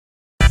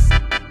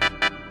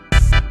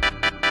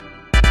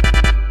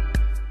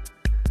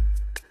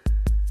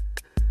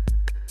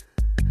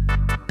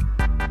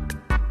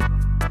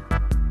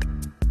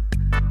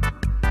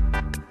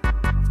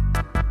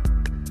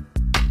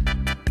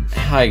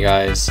Hi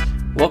guys,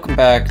 welcome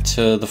back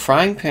to the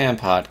Frying Pan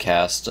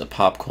Podcast, a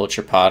pop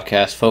culture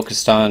podcast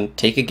focused on,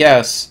 take a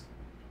guess.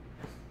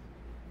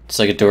 It's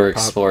like a Door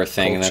Explorer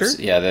thing. And that's,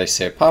 yeah, they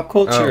say pop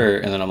culture,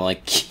 and then I'm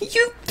like,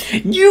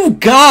 you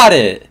got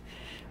it.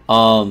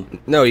 No,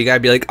 you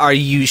gotta be like, are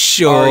you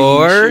sure?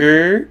 Are you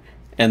sure?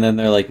 And then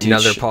they're like, dude,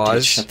 another pause.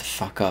 Dude, shut the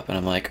fuck up. And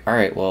I'm like, all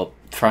right, well,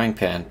 Frying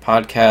Pan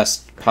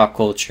Podcast, pop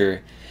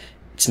culture.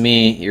 It's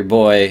me, your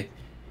boy,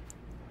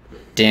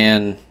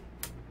 Dan,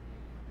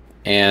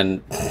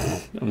 and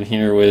I'm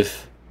here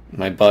with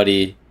my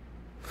buddy.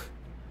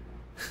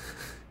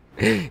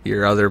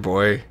 Your other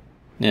boy.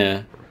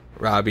 Yeah.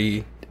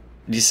 Robbie.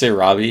 Did you say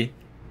Robbie?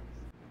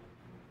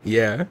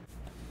 Yeah.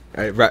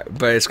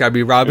 But it's gotta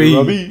be Robbie. Hey,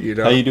 Robbie. You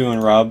know? How you doing,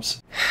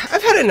 Robs?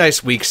 I've had a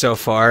nice week so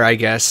far, I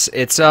guess.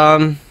 It's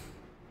been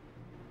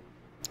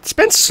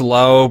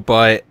slow,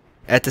 but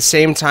at the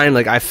same time,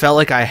 like, I felt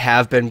like I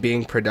have been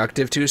being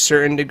productive to a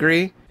certain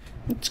degree.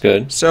 It's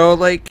good. So,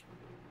 like,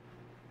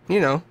 you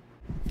know.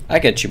 I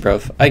get you, bro.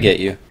 I get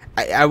you.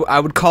 I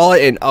would call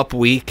it an up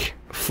week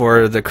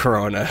for the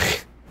corona,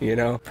 you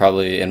know?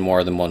 Probably in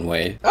more than one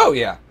way. Oh,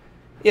 yeah.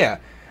 Yeah.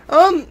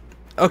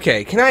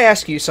 Okay, can I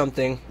ask you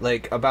something,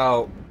 like,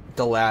 about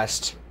the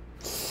last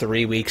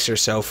 3 weeks or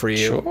so for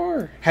you?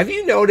 Sure. Have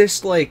you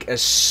noticed, like, a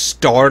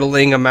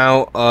startling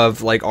amount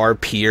of, like, our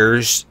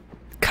peers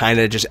kind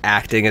of just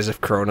acting as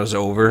if Corona's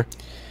over?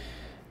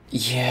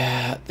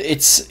 Yeah,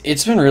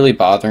 it's been really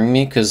bothering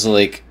me because,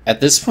 like,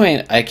 at this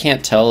point, I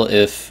can't tell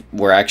if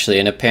we're actually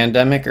in a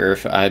pandemic or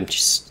if I'm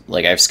just,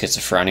 like, I have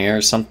schizophrenia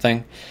or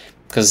something.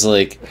 Because,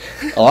 like,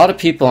 a lot of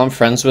people I'm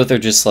friends with are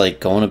just,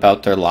 like, going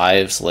about their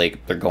lives.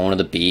 Like, they're going to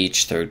the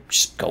beach, they're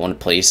just going to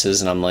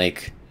places, and I'm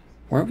like,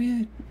 weren't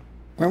we,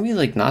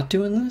 like, not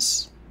doing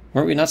this?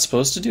 Weren't we not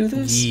supposed to do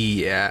this?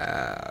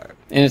 Yeah.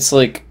 And it's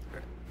like,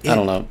 I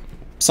don't know.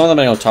 Some of them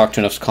I don't talk to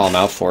enough to call them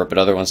out for it, but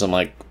other ones I'm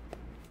like,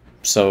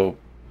 so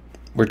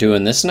we're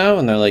doing this now?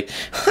 And they're like,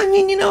 I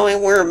mean, you know, I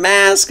wear a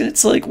mask. And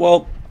it's like,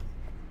 well,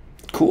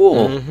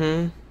 cool.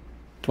 Mm-hmm.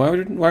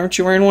 Why aren't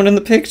you wearing one in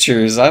the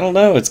pictures? I don't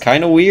know. It's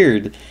kind of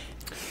weird.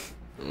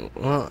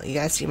 Well, you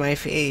gotta see my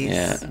face.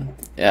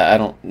 Yeah, I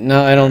don't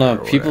know.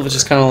 People are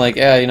just kind of like,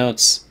 yeah, you know,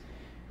 it's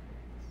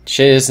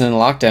shit isn't in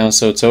lockdown,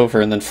 so it's over.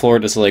 And then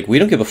Florida's like, we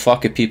don't give a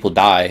fuck if people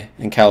die.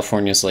 And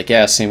California's like,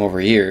 yeah, same over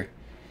here.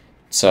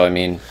 So, I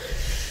mean,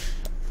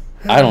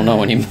 I don't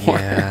know anymore.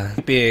 Yeah.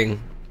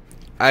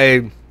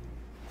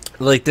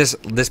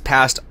 This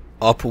past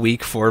up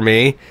week for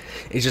me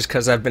is just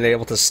because I've been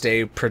able to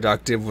stay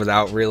productive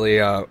without really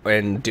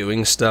and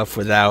doing stuff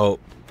without,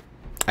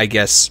 I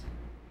guess,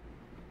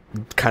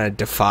 kind of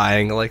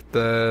defying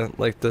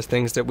the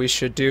things that we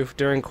should do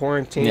during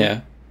quarantine.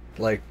 Yeah.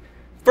 Like,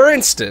 for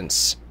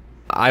instance,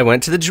 I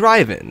went to the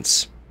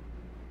drive-ins.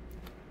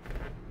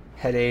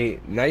 Had a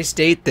nice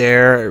date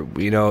there.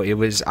 You know, it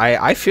was.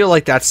 I feel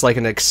like that's like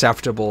an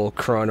acceptable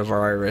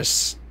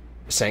coronavirus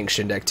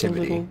sanctioned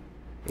activity.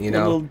 You know,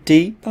 a little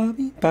date,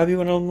 Bobby. Bobby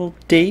went on a little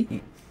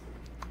date.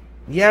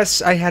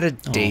 Yes, I had a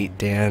date,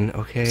 Dan.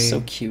 Okay,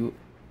 so cute.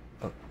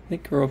 They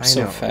grow up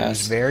so fast. It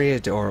was very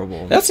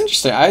adorable. That's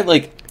interesting. I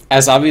like,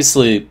 as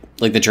obviously,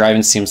 like, the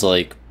drive-in seems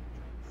like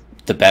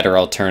the better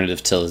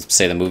alternative to,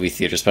 say, the movie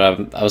theaters.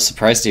 But I was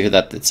surprised to hear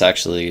that it's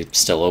actually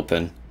still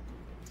open.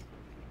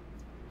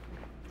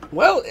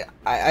 Well,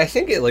 I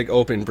think it, like,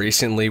 opened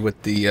recently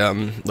with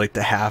the like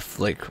the half,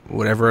 like,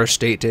 whatever our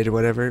state did or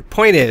whatever.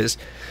 Point is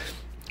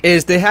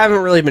they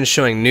haven't really been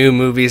showing new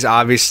movies.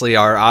 Obviously,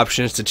 our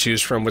options to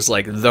choose from was,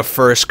 like, the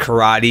first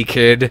Karate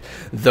Kid,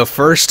 the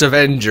first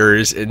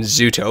Avengers, and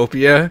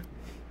Zootopia.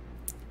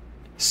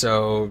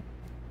 So,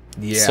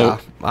 yeah,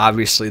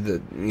 obviously,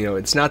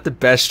 it's not the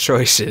best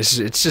choices.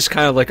 It's just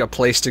kind of like a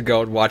place to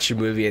go and watch a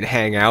movie and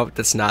hang out.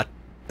 That's not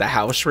the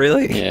house,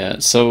 really. Yeah,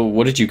 so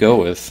what did you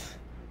go with?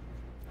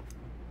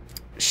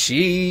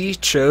 She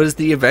chose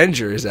the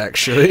Avengers,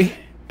 actually.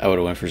 I would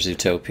have went for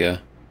Zootopia.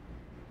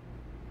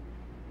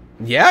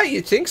 Yeah,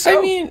 you think so?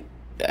 I mean,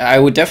 I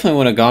would definitely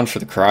want to have gone for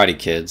the Karate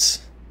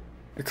Kids.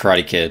 Or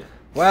Karate Kid.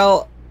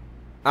 Well,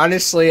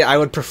 honestly, I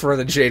would prefer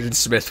the Jaden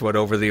Smith one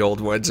over the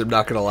old ones, I'm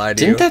not gonna lie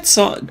to you.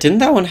 Didn't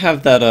that one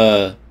have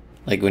that,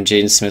 like, when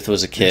Jaden Smith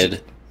was a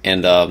kid,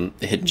 and,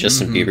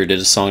 Justin Bieber did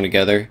a song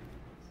together?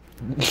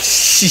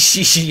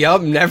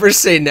 Yup, never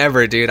say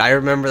never, dude. I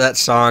remember that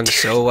song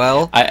so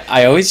well.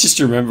 I always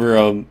just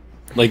remember,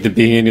 like, the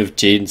beginning of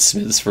Jaden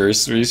Smith's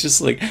verse, where he's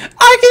just like,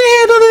 I can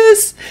handle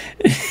this!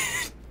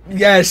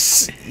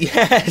 Yes.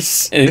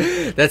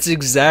 That's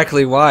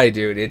exactly why,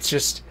 dude. It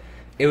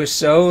was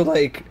so,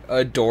 like,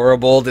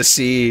 adorable to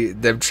see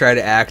them try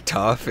to act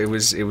tough. It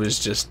was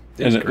great.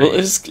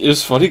 It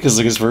was funny because,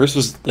 like, his verse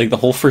was, like, the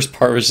whole first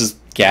part was just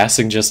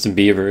gassing Justin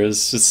Bieber.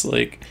 It's just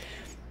like,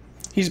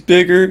 he's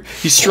bigger,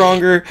 he's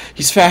stronger,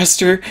 he's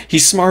faster,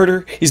 he's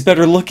smarter, he's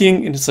better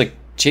looking, and it's like,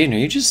 Jaden, are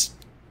you just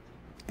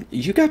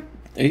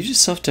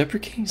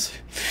self-deprecating?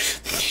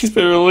 He's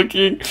better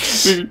looking.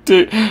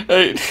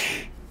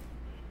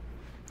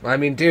 I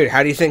mean, dude,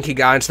 how do you think he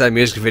got into that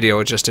music video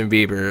with Justin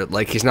Bieber?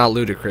 Like, he's not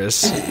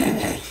Ludacris.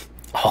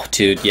 Oh,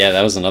 dude, yeah,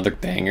 that was another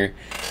banger.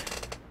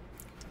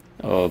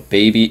 Oh,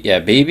 Baby. Yeah,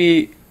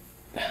 Baby.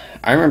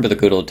 I remember the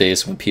good old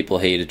days when people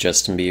hated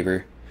Justin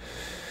Bieber.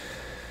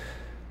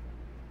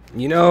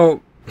 You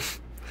know,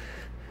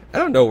 I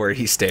don't know where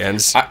he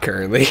stands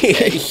currently.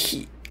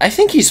 I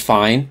think he's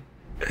fine.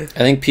 I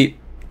think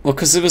well,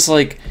 because it was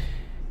like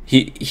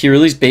he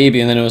released Baby,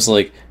 and then it was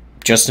like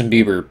Justin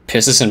Bieber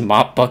pisses in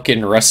mop bucket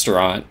in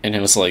restaurant, and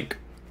it was like,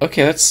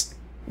 okay, that's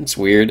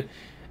weird.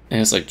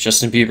 And it's like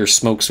Justin Bieber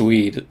smokes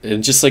weed,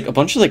 and just like a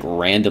bunch of like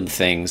random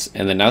things.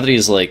 And then now that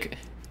he's like,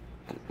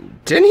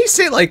 didn't he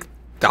say like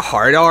the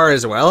hard R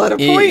as well at a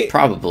point?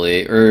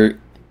 Probably, or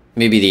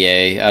maybe the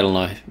A. I don't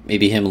know.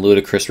 Maybe him and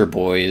Ludacris were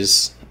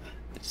boys.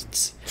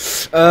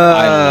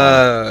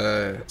 I don't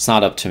know. It's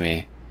not up to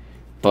me.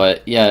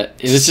 But yeah,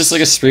 it was just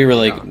like a spree where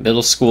like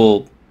middle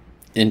school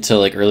into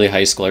like early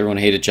high school, everyone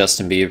hated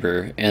Justin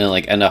Bieber, and then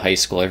like end of high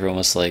school, everyone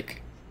was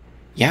like,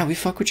 "Yeah, we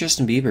fuck with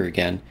Justin Bieber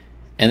again."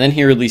 And then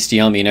he released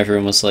Yummy, and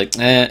everyone was like,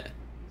 I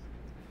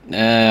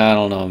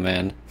don't know,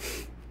 man."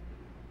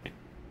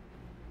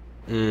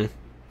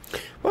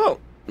 Well,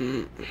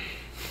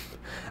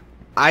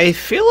 I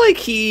feel like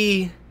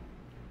he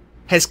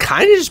has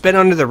kind of just been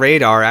under the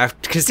radar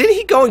after, because didn't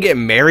he go and get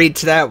married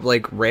to that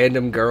like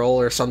random girl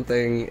or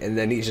something, and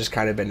then he's just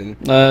kind of been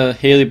in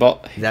Haley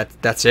Ball.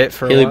 That's it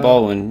for Haley a while?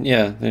 Baldwin.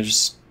 Yeah, they're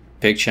just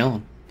big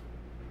chilling.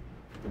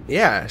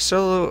 Yeah,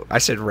 so I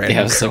said random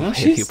Yeah, girl. so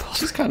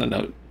she's kind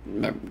of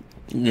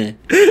yeah.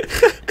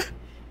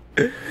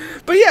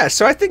 But yeah,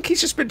 so I think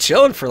he's just been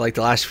chilling for like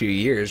the last few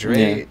years,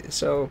 right? Yeah.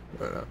 So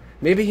I don't know.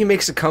 Maybe he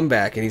makes a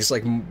comeback and he's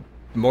like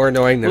more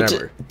annoying than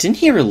ever. Didn't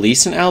he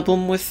release an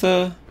album with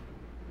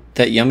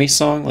that Yummy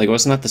song? Like,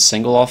 wasn't that the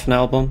single off an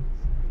album?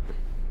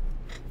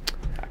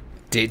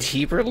 Did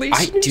he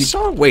release a new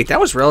song? Wait, that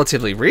was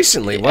relatively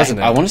recently, wasn't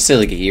it? I want to say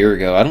like a year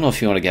ago. I don't know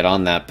if you want to get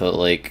on that, but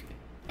like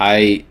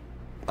I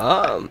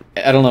don't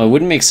know. It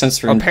wouldn't make sense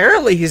for him.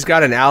 Apparently, he's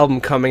got an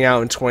album coming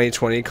out in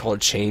 2020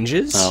 called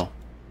Changes. Oh.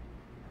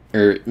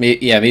 Or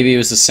maybe it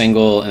was a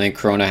single, and then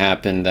Corona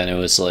happened. Then it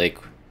was like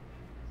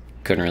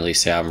couldn't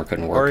release the album or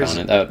couldn't work on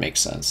it. That would make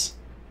sense.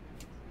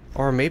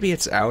 Or maybe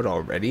it's out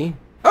already.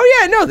 Oh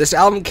yeah, no, this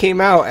album came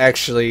out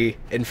actually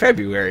in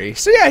February.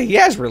 So yeah, he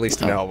has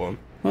released an album.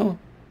 Well,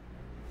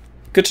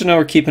 good to know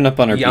we're keeping up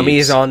on our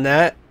Yummy's beats. on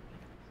that.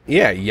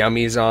 Yeah,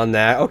 Yummy's on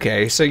that.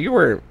 Okay, so you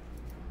weren't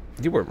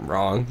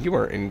wrong. You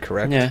weren't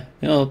incorrect. Yeah,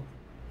 I'm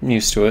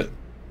used to it.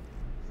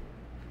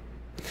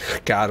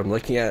 God, I'm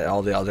looking at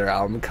all the other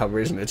album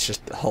covers and it's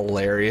just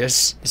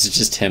hilarious. Is it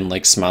just him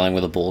like smiling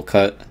with a bowl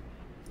cut?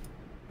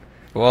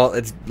 Well,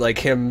 it's like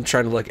him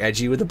trying to look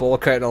edgy with the bowl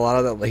cut, and a lot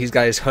of them, he's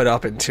got his hood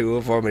up in two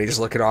of them, and he's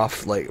looking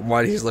off, like,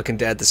 one, he's looking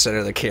dead at the center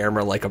of the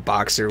camera like a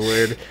boxer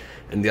would,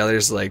 and the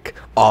other's, like,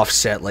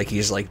 offset like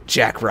he's, like,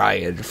 Jack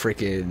Ryan,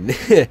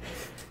 freaking,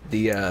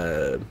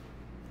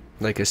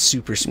 like a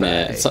super spy.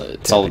 Yeah, it's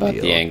all about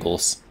the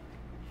angles.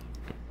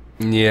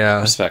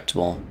 Yeah.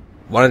 Respectable.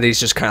 One of these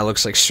just kind of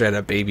looks like straight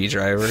up Baby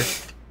Driver.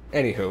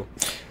 Anywho,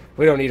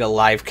 we don't need a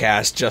live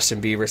cast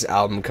Justin Bieber's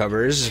album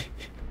covers.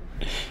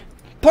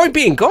 Point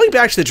being, going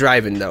back to the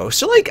drive-in though,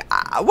 so like,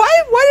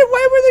 why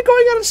were they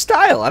going out of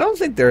style? I don't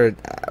think they're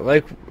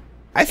like,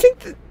 I think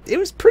that it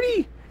was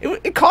pretty.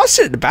 It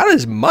costed about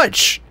as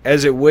much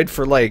as it would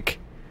for like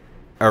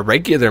a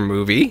regular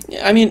movie.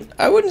 Yeah, I mean,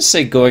 I wouldn't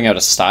say going out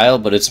of style,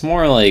 but it's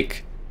more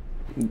like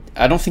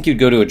I don't think you'd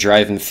go to a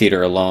drive-in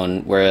theater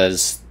alone.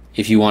 Whereas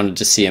if you wanted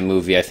to see a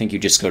movie, I think you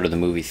just go to the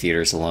movie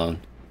theaters alone.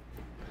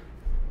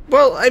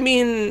 Well, I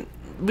mean,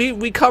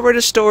 we covered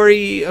a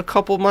story a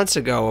couple months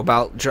ago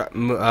about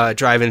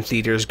drive-in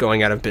theaters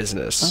going out of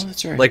business. Oh,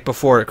 that's right. Like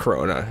before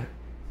Corona.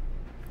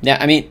 Yeah,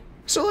 I mean,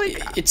 so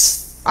like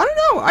it's. I don't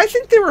know. I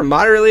think they were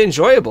moderately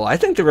enjoyable. I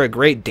think they were a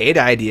great date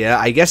idea.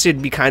 I guess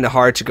it'd be kind of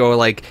hard to go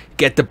like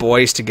get the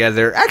boys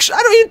together. Actually,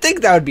 I don't even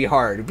think that would be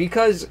hard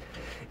because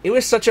it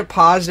was such a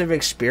positive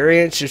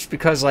experience. Just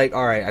because, like,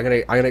 all right, I'm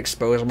gonna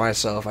expose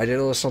myself. I did a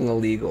little something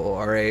illegal.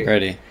 All right,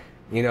 Ready.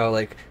 You know,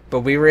 like, but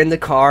we were in the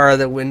car,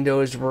 the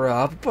windows were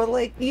up, but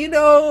like, you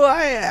know,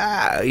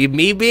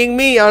 me being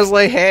me, I was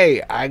like,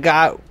 hey, I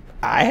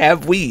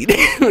have weed.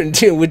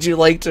 Would you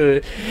like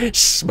to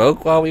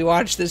smoke while we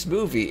watch this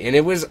movie? And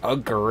it was a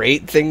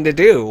great thing to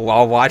do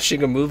while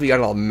watching a movie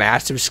on a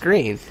massive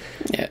screen.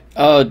 Yeah.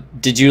 Oh,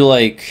 did you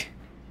like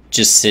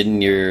just sit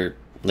in your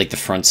like the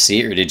front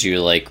seat, or did you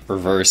like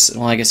reverse?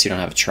 Well, I guess you don't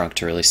have a trunk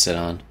to really sit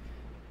on.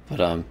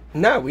 But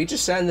no, we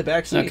just sat in the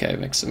back seat. Okay,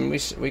 makes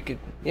sense. We could,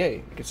 yeah,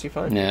 you could see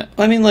fine. Yeah,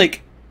 I mean,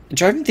 like,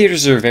 drive-in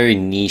theaters are a very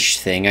niche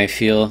thing. I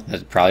feel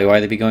that's probably why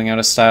they'd be going out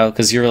of style,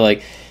 because you're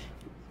like,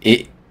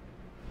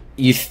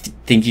 you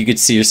think you could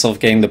see yourself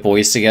getting the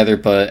boys together,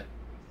 but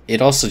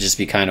it'd also just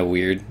be kind of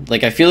weird.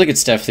 Like, I feel like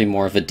it's definitely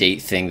more of a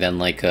date thing than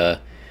like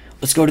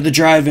let's go to the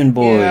drive-in,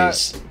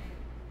 boys. Yeah.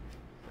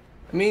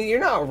 I mean, you're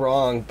not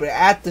wrong, but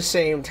at the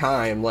same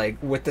time,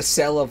 like, with the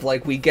sell of,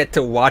 like, we get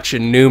to watch a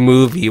new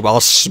movie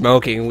while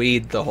smoking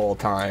weed the whole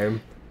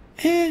time.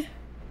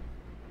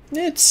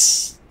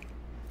 It's...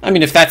 I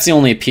mean, if that's the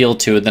only appeal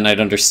to it, then I'd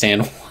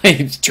understand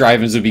why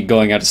drive-ins would be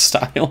going out of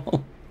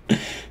style.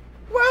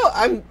 Well,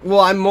 I'm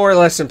more or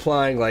less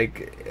implying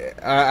like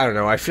I don't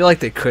know. I feel like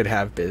they could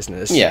have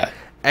business. Yeah.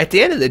 At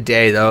the end of the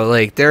day, though,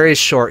 like there is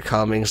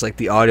shortcomings. Like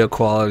the audio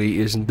quality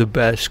isn't the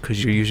best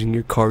because you're using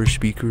your car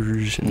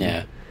speakers. And,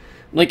 Yeah.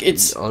 Like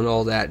it's on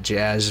all that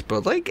jazz.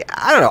 But like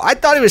I don't know. I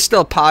thought it was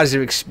still a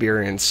positive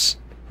experience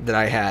that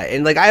I had,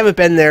 and like I haven't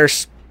been there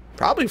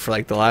probably for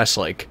like the last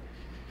like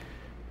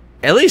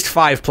at least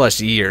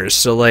 5+ years.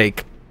 So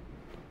like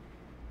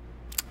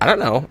I don't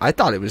know. I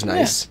thought it was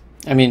nice.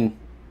 I mean,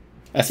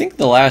 I think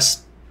the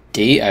last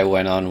date I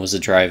went on was a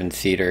drive-in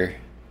theater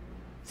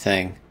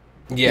thing.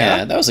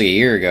 Yeah, that was like a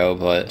year ago,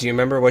 but... Do you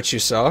remember what you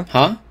saw?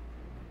 Huh?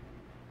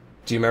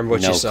 Do you remember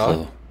what you saw? No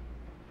clue.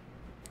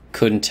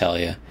 Couldn't tell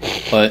you.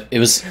 But it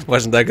was...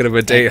 Wasn't that good of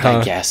a date, huh?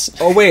 I guess.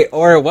 Oh, wait,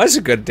 or it was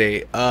a good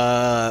date. Ooh.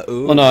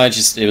 Well, no, it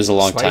was a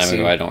long Spicy. time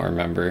ago, I don't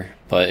remember.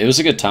 But it was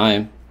a good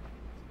time.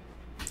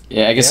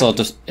 Yeah, I guess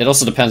it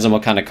also depends on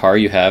what kind of car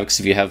you have, because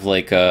if you have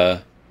like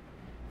an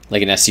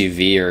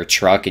SUV or a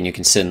truck and you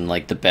can sit in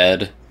like the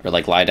bed or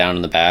like lie down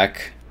in the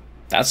back,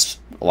 that's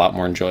a lot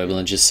more enjoyable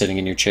than just sitting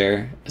in your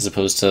chair, as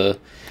opposed to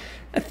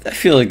I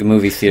feel like the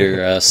movie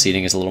theater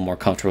seating is a little more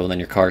comfortable than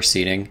your car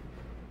seating.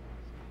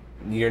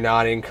 You're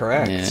not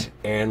incorrect.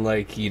 Yeah. And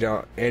like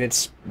and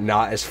it's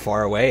not as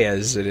far away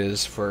as it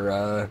is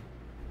for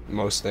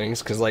most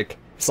things, because like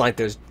it's not like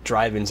there's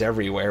drive-ins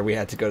everywhere. We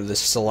had to go to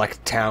this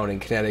select town in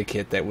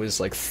Connecticut that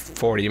was like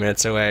 40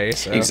 minutes away.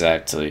 So.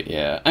 Exactly,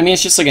 yeah. I mean,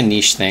 it's just like a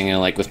niche thing,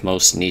 and like with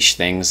most niche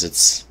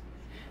things,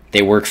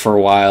 they work for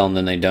a while and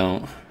then they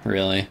don't,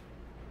 really.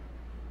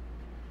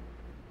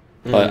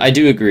 But I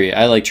do agree.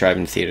 I like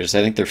drive-in theaters.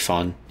 I think they're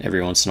fun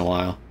every once in a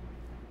while.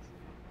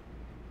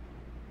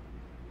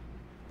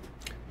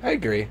 I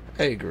agree,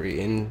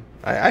 and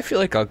I feel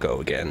like I'll go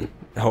again,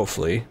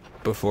 hopefully,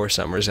 before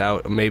summer's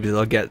out. Maybe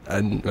they'll get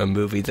a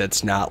movie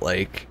that's not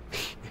like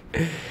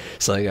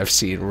something I've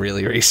seen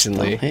really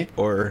recently, hey.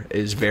 or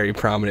is very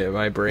prominent in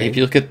my brain. Maybe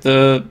look at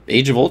the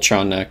Age of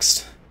Ultron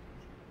next.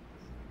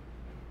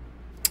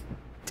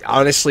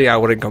 Honestly, I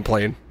wouldn't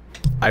complain.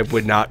 I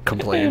would not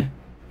complain.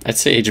 I'd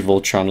say Age of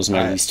Ultron was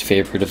my least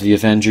favorite of the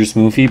Avengers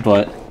movie,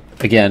 but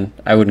again,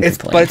 I wouldn't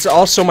complain. But it's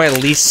also my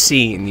least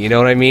seen, you know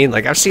what I mean?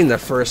 Like, I've seen the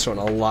first one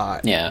a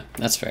lot. Yeah,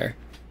 that's fair.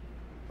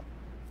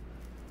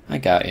 I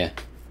got you.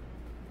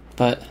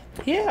 But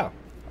yeah.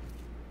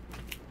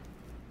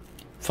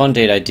 Fun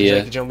date idea. Would you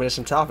like to jump into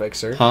some topics,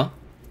 sir? Huh?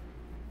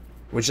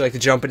 Would you like to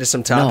jump into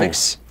some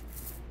topics?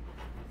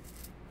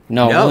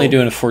 No, we're only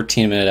doing a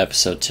 14-minute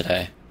episode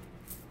today.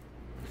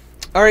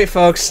 All right,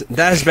 folks.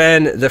 That has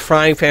been the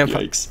Frying Pan.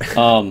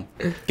 Yikes.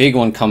 Big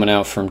one coming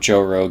out from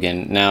Joe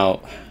Rogan.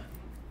 Now,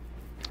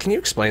 can you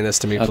explain this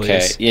to me, please?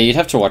 Okay, yeah, you'd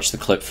have to watch the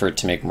clip for it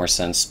to make more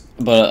sense.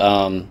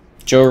 But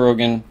Joe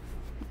Rogan,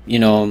 you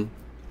know him,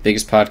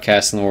 biggest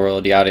podcast in the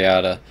world, yada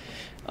yada.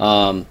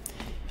 On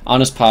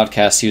his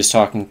podcast, he was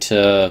talking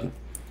to...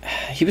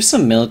 He was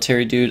some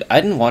military dude.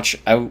 I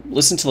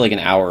listened to like an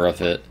hour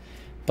of it,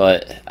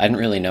 but I didn't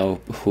really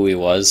know who he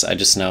was. I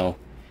just know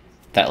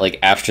that like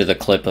after the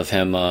clip of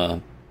him...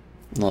 well,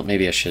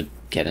 maybe I should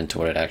get into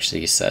what it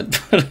actually said.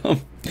 But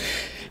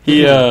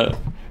he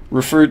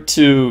referred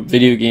to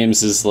video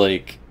games as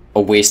like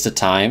a waste of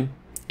time,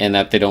 and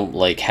that they don't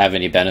like have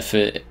any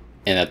benefit,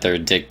 and that they're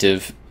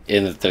addictive,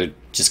 and that they're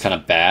just kind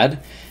of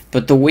bad.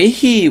 But the way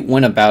he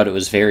went about it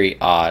was very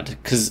odd,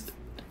 because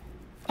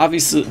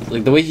obviously,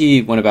 like, the way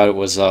he went about it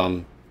was,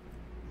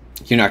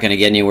 you're not going to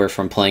get anywhere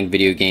from playing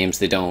video games.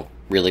 They don't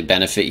really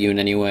benefit you in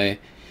any way,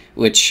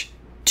 which,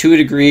 to a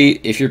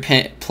degree, if you're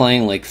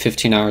playing, like,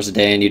 15 hours a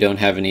day and you don't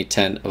have any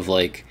intent of,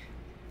 like,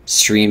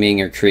 streaming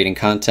or creating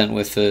content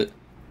with it,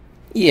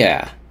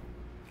 yeah,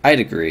 I'd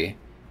agree.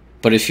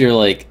 But if you're,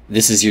 like,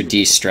 this is your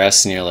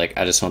de-stress and you're like,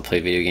 I just want to play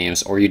video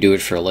games, or you do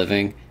it for a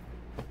living,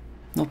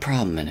 no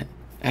problem in it.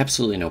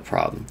 Absolutely no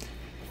problem.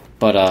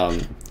 But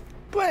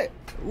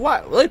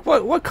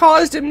what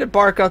caused him to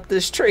bark up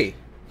this tree?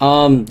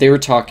 They were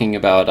talking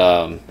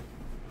about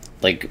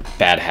like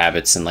bad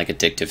habits and like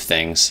addictive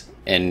things,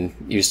 and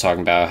he was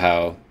talking about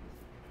how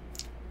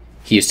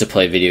he used to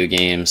play video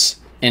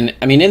games. And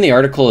I mean, in the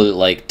article, it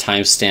like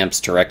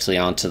timestamps directly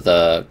onto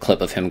the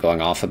clip of him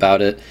going off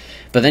about it.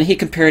 But then he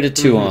compared it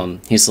to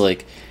he's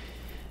like,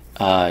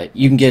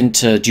 you can get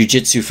into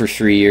jiu-jitsu for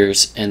 3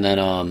 years, and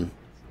then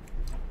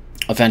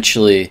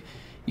eventually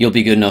you'll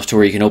be good enough to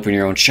where you can open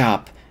your own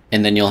shop,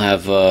 and then you'll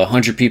have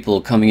 100 people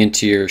coming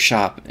into your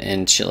shop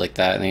and shit like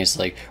that. And he's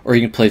like, or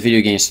you can play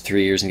video games for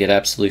 3 years and get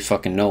absolutely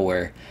fucking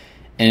nowhere.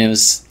 And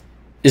it's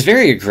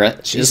very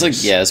aggressive. It's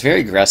like, yeah, it's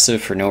very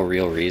aggressive for no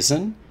real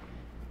reason.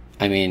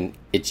 I mean,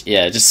 it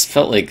just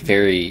felt like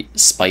very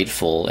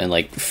spiteful and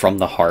like from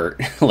the heart,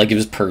 like it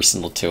was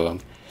personal to him.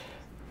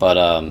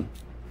 But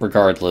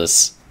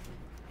regardless,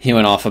 he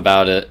went off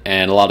about it,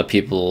 and a lot of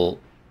people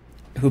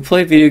who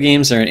play video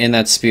games are in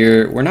that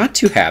spirit. We're not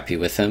too happy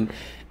with him,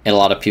 and a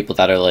lot of people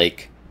that are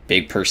like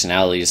big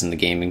personalities in the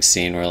gaming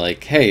scene were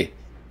like, hey,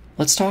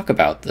 let's talk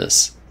about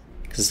this,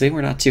 because they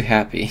were not too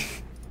happy.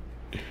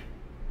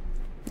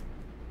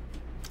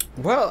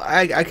 Well,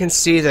 I can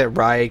see that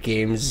Riot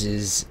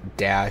Games'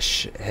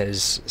 Dash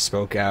has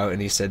spoke out,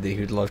 and he said that he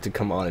would love to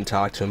come on and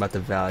talk to him about the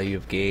value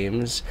of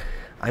games.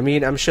 I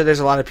mean, I'm sure there's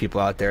a lot of people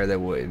out there that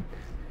would,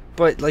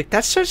 but like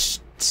that's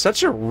just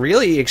such a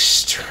really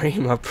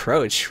extreme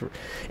approach,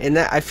 and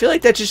that I feel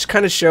like that just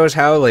kind of shows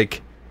how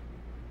like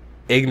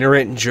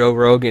ignorant Joe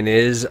Rogan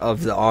is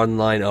of the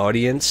online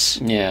audience,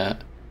 Yeah.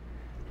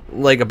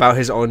 like about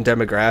his own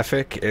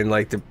demographic and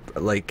like the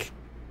like.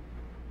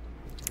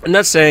 I'm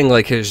not saying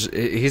like he's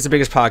the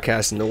biggest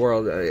podcast in the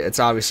world. It's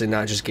obviously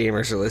not just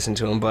gamers who listen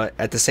to him, but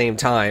at the same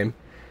time,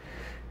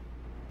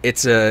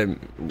 it's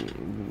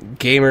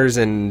gamers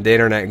and the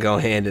internet go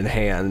hand in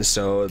hand.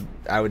 So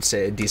I would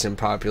say a decent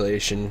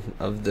population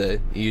of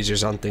the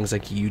users on things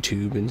like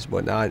YouTube and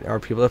whatnot are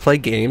people that play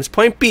games.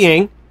 Point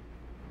being,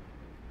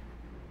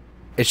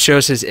 it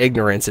shows his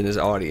ignorance in his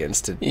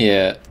audience to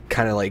Yeah.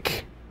 kind of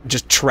like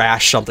just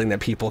trash something that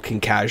people can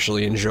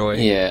casually enjoy.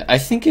 Yeah. I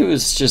think it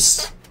was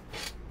just.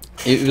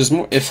 It was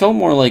more. It felt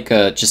more like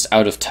a just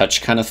out of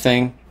touch kind of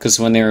thing.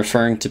 Because when they were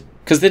referring to,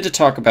 because they did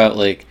talk about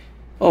like,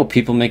 oh,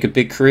 people make a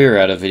big career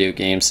out of video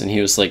games, and he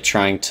was like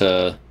trying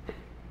to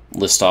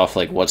list off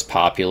like what's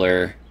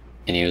popular,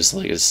 and he was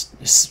like, is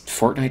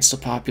Fortnite still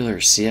popular?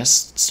 Is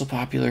CS still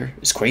popular?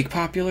 Is Quake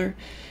popular?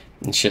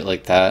 And shit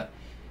like that.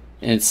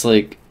 And it's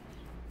like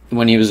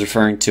when he was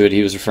referring to it,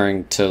 he was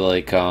referring to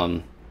like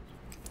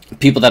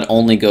people that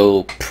only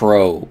go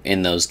pro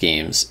in those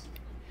games,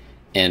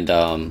 and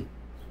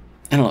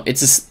I don't know. It's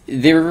just,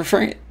 they were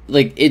referring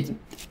like it.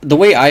 The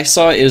way I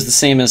saw it, it was the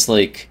same as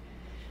like,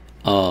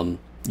 you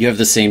have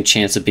the same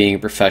chance of being a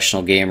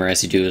professional gamer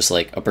as you do as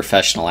like a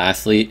professional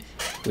athlete,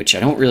 which I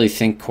don't really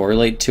think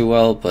correlate too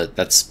well, but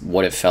that's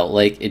what it felt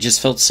like. It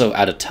just felt so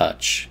out of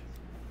touch.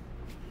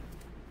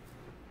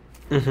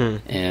 Mm-hmm.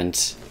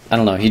 And I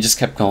don't know. He just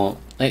kept going.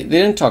 Like,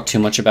 they didn't talk too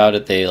much about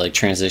it. They like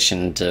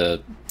transitioned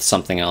to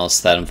something else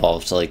that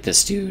involved like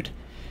this dude.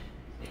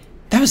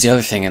 That was the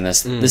other thing in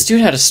this. This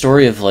dude had a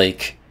story of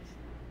like.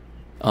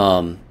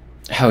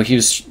 How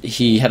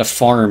he had a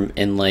farm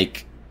in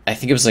like I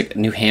think it was like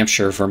New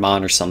Hampshire,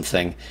 Vermont or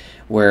something,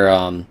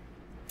 where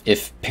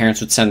if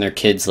parents would send their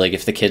kids, like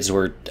if the kids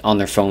were on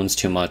their phones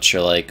too much or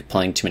like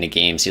playing too many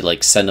games, he'd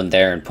like send them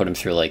there and put them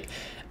through like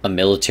a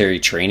military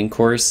training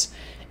course.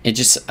 It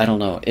just, I don't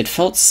know, it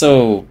felt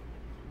so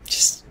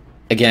just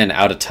again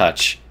out of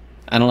touch.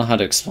 I don't know how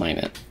to explain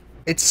it.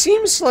 It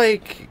seems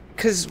like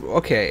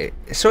okay,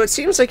 so it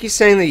seems like he's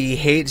saying that he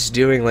hates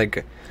doing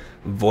like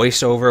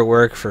voiceover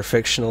work for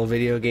fictional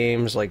video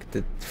games, like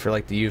for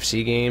the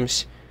UFC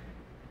games,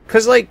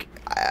 because like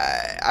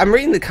I'm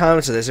reading the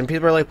comments of this and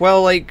people are like,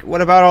 well, like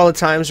what about all the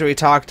times where he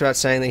talked about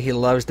saying that he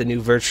loves the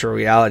new virtual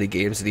reality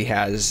games that he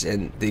has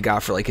and they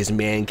got for like his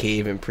man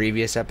cave in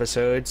previous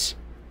episodes.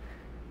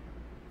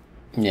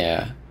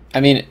 Yeah,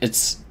 I mean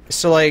it's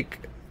so like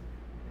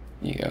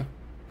you go.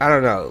 I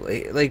don't know,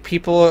 like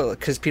people,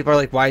 because people are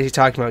like, why is he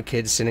talking about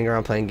kids sitting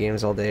around playing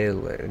games all day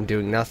and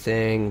doing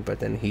nothing, but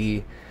then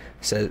he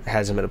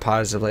has him in a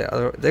positive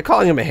light. They're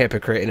calling him a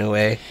hypocrite in a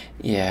way.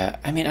 Yeah,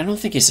 I mean, I don't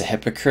think he's a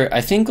hypocrite.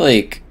 I think,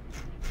 like,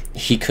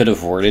 he could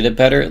have worded it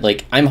better.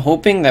 Like, I'm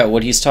hoping that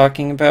what he's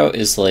talking about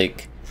is,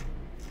 like,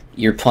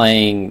 you're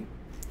playing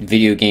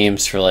video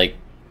games for, like,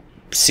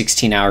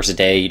 16 hours a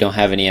day. You don't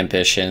have any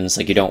ambitions.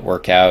 Like, you don't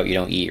work out. You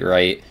don't eat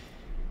right.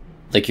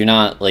 Like, you're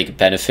not, like,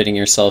 benefiting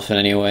yourself in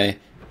any way.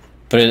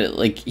 But,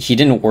 like, he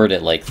didn't word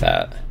it like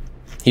that.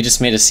 He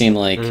just made it seem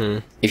like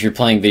if you're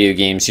playing video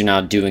games, you're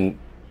not doing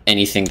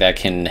anything that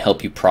can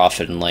help you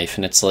profit in life.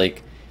 And it's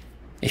like,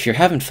 if you're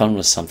having fun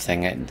with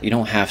something, you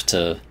don't have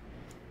to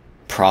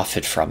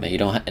profit from it. You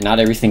don't. Not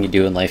everything you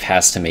do in life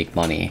has to make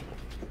money.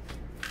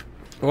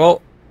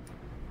 Well,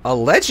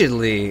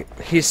 allegedly,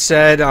 he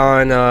said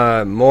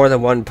on more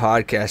than one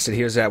podcast that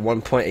he was at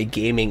one point a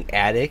gaming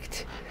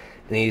addict,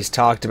 and he's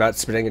talked about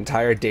spending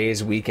entire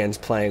days, weekends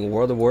playing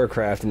World of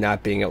Warcraft and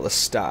not being able to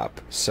stop.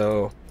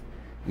 So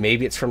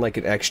maybe it's from like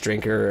an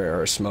ex-drinker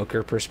or a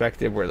smoker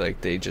perspective where like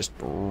they just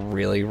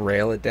really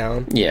rail it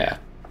down. Yeah.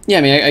 Yeah,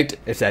 I mean,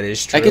 if that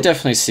is true. I could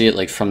definitely see it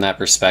like from that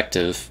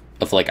perspective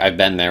of like I've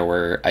been there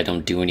where I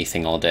don't do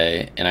anything all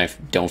day and I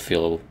don't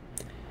feel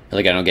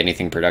like I don't get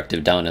anything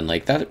productive done, and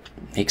like that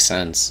makes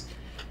sense.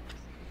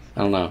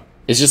 I don't know.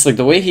 It's just like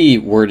the way he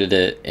worded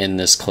it in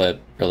this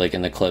clip or like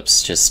in the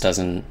clips just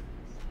doesn't,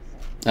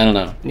 I don't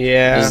know.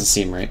 Yeah. It doesn't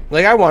seem right.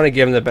 Like I want to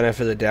give him the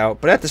benefit of the doubt,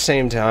 but at the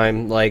same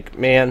time, like,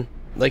 man,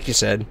 like you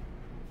said,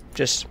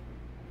 just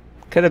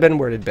could have been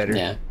worded better.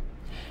 Yeah.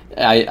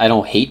 I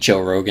don't hate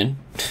Joe Rogan.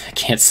 I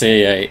can't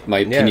say my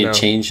opinion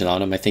changed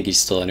on him. I think he's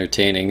still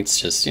entertaining.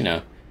 It's just,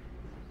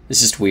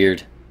 it's just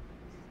weird.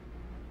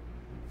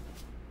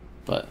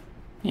 But,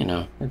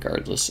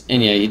 regardless.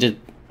 And yeah, he did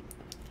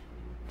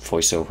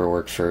voiceover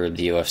work for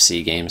the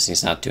UFC games.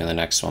 He's not doing the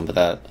next one, but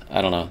that,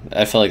 I don't know.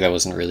 I felt like that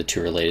wasn't really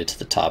too related to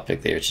the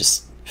topic. They were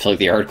just, I feel like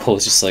the article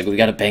was just like, we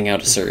got to bang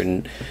out a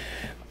certain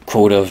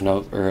quota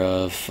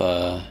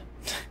of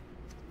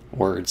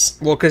words.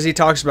 Well, because he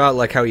talks about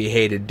like how he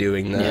hated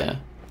doing that.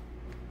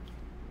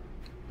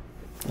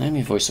 Yeah. I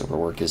mean, voiceover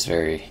work is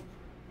very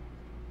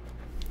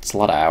It's a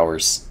lot of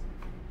hours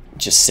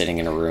just sitting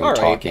in a room All right,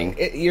 talking.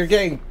 you're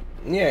getting.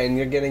 Yeah, and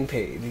you're getting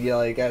paid. You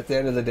like at the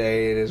end of the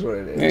day, it is what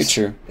it is. Very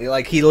true.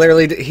 Like he's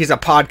a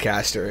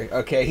podcaster.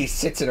 Okay, he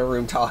sits in a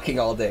room talking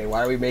all day.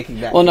 Why are we making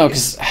that? Well, no,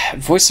 case?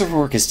 because voiceover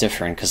work is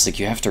different. Because like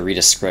you have to read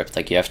a script,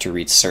 like you have to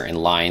read certain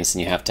lines,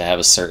 and you have to have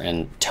a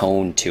certain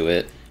tone to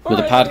it. With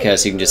a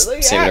podcast, you can just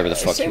say whatever the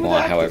fuck you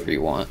want, however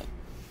you want.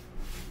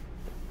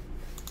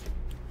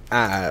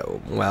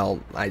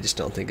 Well, I just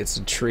don't think it's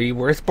a tree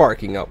worth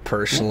barking up,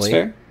 personally.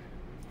 That's fair.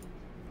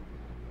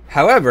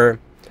 However,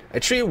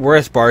 a tree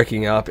worth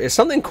barking up is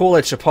something cool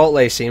that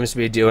Chipotle seems to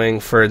be doing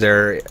for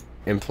their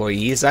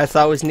employees. I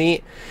thought was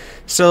neat.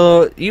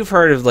 So you've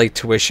heard of like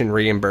tuition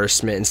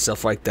reimbursement and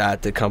stuff like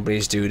that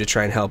companies do to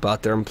try and help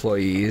out their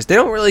employees. They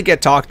don't really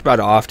get talked about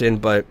often,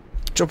 but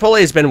Chipotle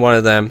has been one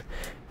of them.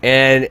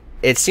 And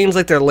it seems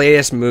like their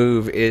latest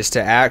move is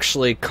to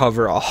actually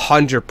cover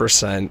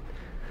 100%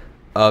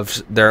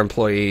 of their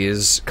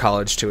employees'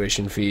 college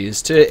tuition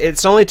fees.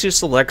 It's only to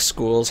select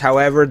schools.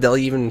 However, they'll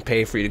even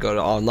pay for you to go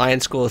to online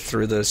school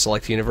through the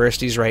select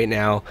universities right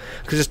now,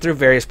 because it's through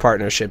various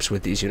partnerships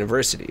with these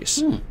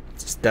universities.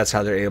 That's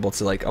how they're able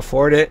to like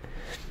afford it.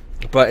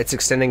 But it's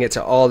extending it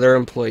to all their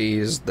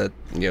employees that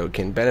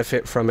can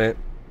benefit from it.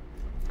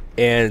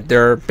 And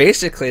their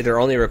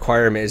only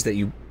requirement is that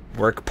you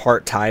work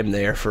part-time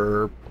there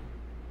for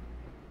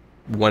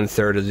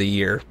 1/3 of the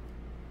year.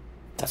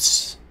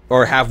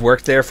 Or have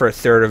worked there for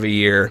 1/3 of a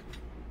year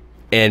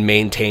and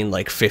maintain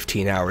like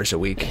 15 hours a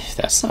week.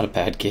 That's not a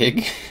bad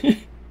gig.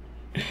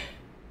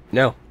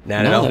 No,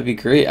 not at all. That'd be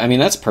great. I mean,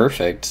 that's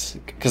perfect.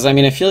 Because, I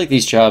mean, I feel like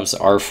these jobs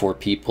are for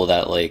people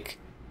that, like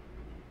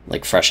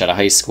fresh out of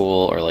high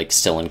school or, like,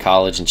 still in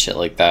college and shit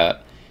like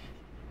that.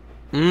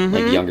 Mm-hmm.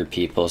 Like, younger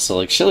people. So,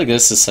 like, shit like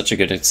this is such a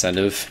good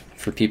incentive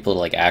for people to,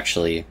 like,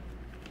 actually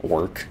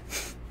work.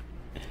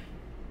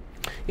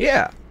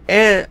 Yeah.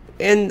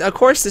 And of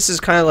course, this is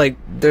kind of like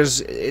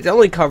it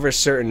only covers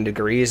certain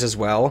degrees as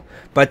well,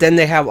 but then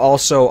they have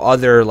also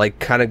other like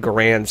kind of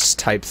grants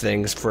type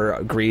things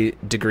for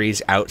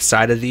degrees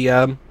outside of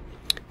the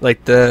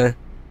like the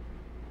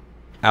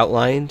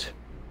outlined.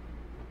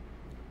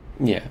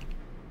 Yeah,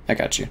 I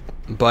got you.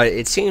 But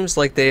it seems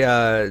like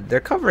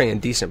they're covering a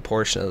decent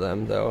portion of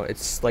them, though.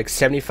 It's like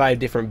 75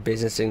 different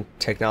business and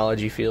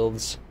technology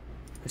fields.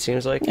 It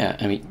seems like. Yeah,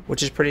 I mean...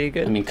 Which is pretty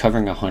good. I mean,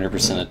 covering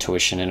 100% of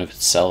tuition in of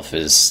itself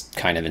is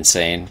kind of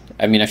insane.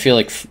 I mean, I feel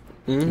like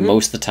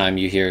most of the time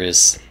you hear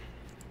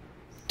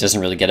doesn't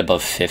really get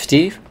above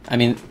 50. I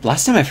mean,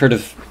 last time I've heard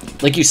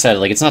of... Like you said,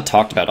 like, it's not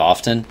talked about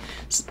often.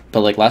 But,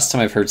 like, last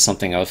time I've heard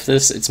something of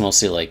this, it's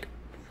mostly, like,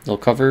 they'll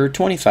cover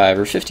 25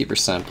 or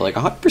 50%. But, like,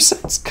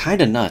 100% is kind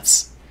of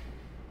nuts.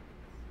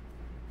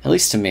 At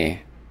least to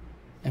me.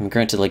 I mean,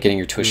 granted, like, getting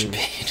your tuition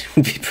paid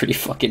would be pretty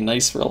fucking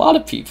nice for a lot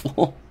of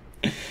people.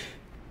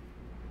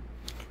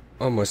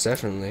 Oh, most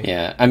definitely.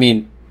 Yeah, I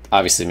mean,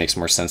 obviously it makes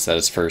more sense that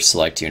it's for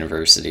select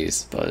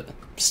universities, but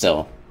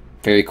still,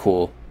 very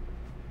cool.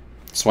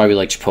 That's why we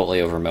like Chipotle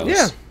over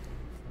Moe's.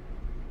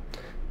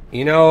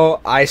 Yeah.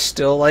 I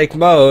still like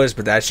Moe's,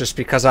 but that's just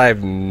because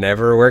I've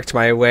never worked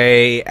my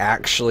way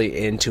actually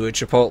into a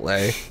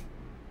Chipotle.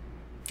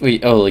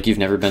 Wait, like you've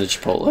never been to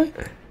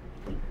Chipotle?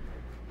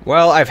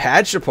 Well, I've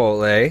had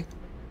Chipotle.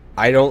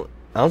 I don't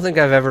think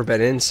I've ever been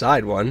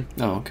inside one.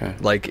 Oh, okay.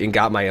 Like, and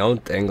got my own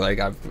thing.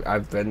 Like,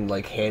 I've been,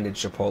 like, handed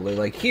Chipotle.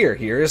 Like, here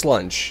is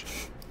lunch.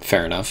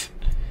 Fair enough.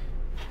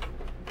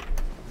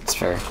 It's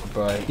fair.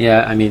 But...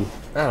 Yeah, I mean...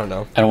 I don't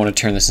know. I don't want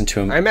to turn this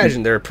into a... I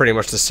imagine they're pretty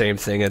much the same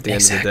thing at the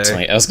end of the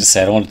day. I was going to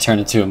say, I don't want to turn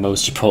it into a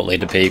Moe's Chipotle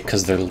debate,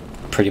 because they're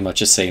pretty much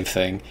the same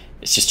thing.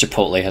 It's just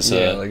Chipotle has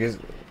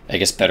I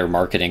guess, better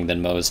marketing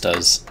than Moe's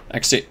does.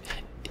 Actually,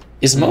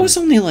 is Moe's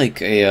only,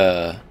 like,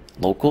 a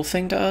local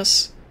thing to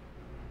us?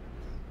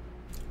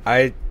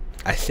 I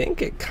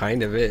think it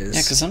kind of is.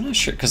 Yeah, because I'm not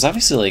sure. Because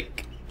obviously,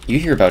 like, you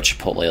hear about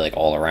Chipotle, like,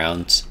 all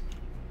around.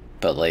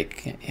 But,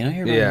 like, you don't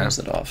hear about Moe's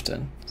that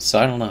often. So,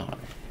 I don't know.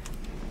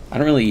 I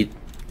don't really eat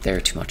there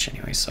too much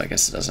anyway, so I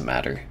guess it doesn't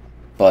matter.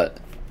 But,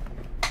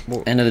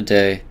 end of the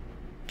day,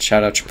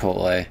 shout out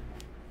Chipotle.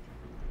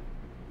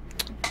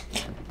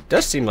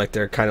 Does seem like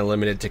they're kind of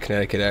limited to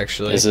Connecticut,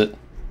 actually. Is it?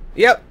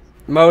 Yep.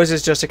 Moe's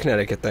is just a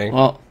Connecticut thing.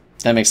 Well,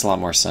 that makes a lot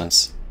more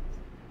sense.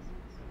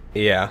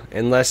 Yeah,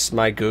 unless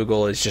my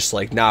Google is just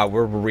like, nah,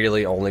 we're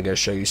really only going to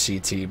show you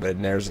CT, but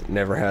it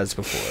never has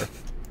before.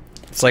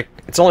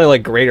 It's only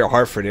like Greater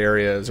Hartford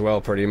area as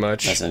well, pretty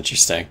much. That's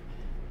interesting.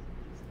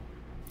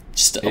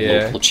 Just a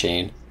local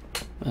chain.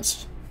 I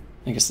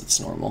guess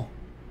it's normal.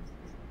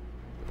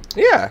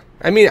 Yeah,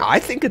 I mean, I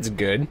think it's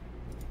good.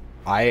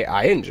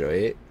 I enjoy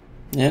it.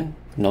 Yeah,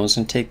 no one's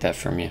going to take that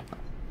from you.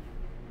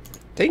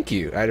 Thank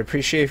you. I'd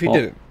appreciate if you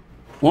didn't.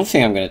 One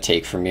thing I'm going to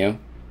take from you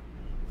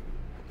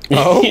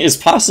is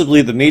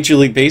possibly the Major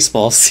League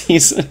Baseball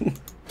season.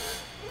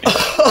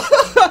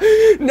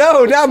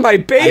 No, not my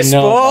baseball.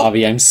 I know,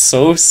 Bobby. I'm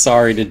so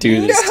sorry to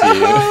do this to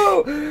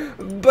you.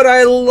 But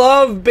I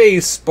love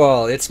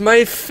baseball. It's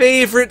my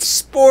favorite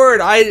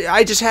sport.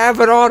 I just have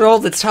it on all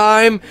the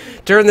time.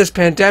 During this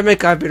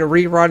pandemic, I've been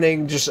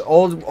rerunning just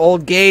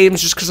old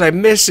games just because I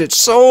miss it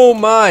so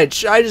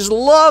much. I just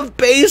love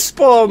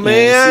baseball,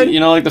 man. See,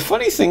 like the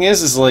funny thing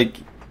is like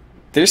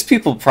there's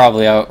people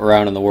probably out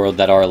around in the world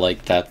that are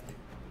like that.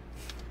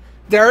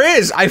 There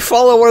is. I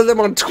follow one of them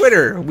on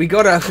Twitter. We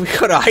go to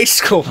high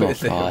school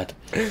with him. God.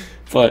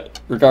 But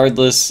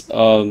regardless,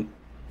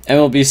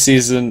 MLB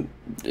season,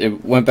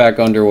 it went back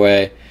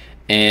underway,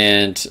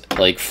 and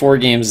like 4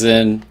 games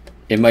in,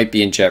 it might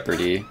be in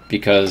jeopardy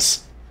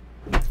because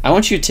I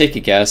want you to take a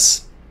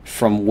guess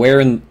from where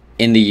in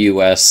the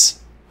U.S.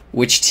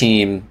 which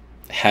team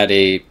had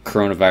a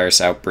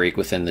coronavirus outbreak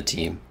within the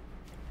team.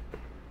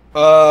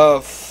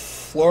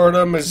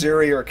 Florida,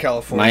 Missouri, or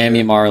California?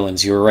 Miami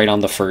Marlins. You were right on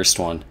the first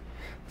one.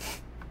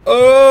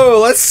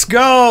 Oh, let's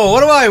go! What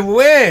do I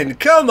win?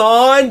 Come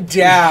on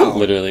down.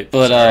 Literally,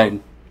 but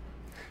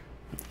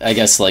I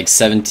guess like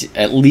 17,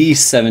 at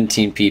least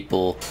 17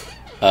 people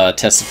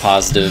tested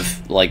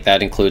positive. Like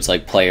that includes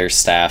like players,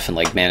 staff, and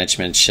like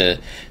management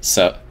shit.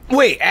 So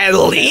wait, at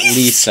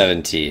least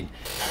 17.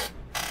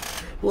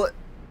 What?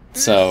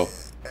 So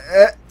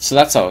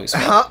that's always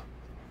fun. Huh?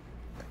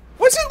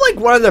 Wasn't like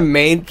one of the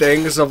main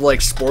things of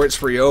like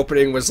sports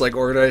reopening was like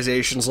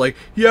organizations like,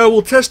 yeah,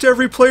 we'll test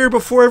every player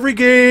before every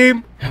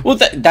game. Well,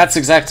 that's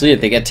exactly it.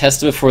 They get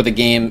tested before the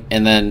game,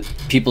 and then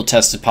people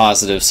tested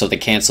positive, so they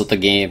canceled the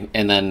game.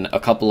 And then a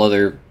couple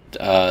other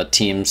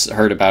teams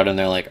heard about it, and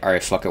they're like, all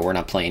right, fuck it, we're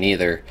not playing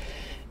either.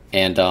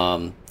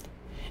 And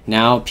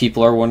now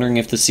people are wondering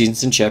if the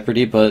season's in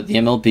jeopardy, but the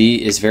MLB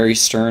is very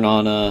stern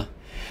on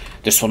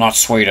this will not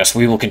sway us.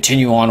 We will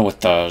continue on with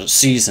the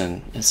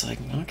season. It's like,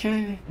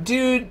 okay.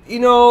 Dude,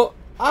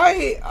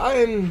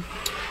 I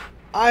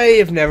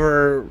have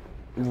never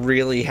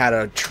really had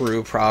a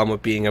true problem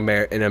with being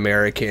an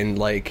American.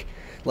 Like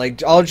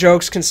all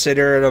jokes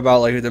considered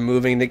about like the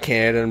moving to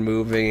Canada and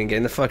moving and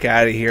getting the fuck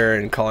out of here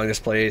and calling this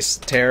place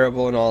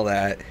terrible and all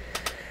that.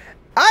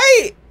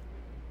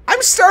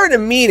 I'm starting to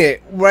mean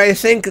it when I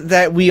think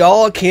that we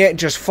all can't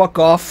just fuck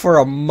off for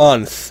a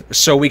month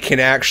so we can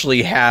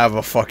actually have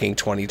a fucking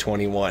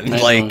 2021.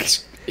 Like,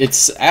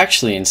 it's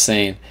actually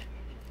insane.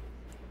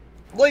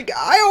 Like,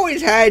 I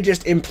always had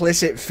just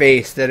implicit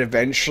faith that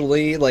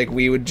eventually, like,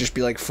 we would just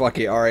be like, fuck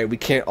it, alright, we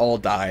can't all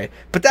die.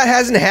 But that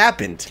hasn't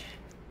happened.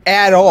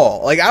 At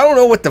all. Like, I don't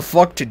know what the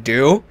fuck to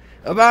do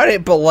about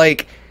it, but,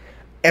 like,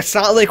 it's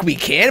not like we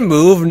can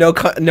move.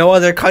 No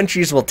other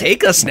countries will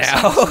take us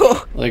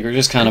now. Like, we're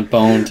just kind of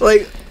boned.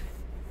 Like,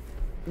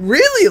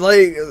 really,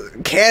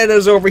 like,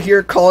 Canada's over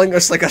here calling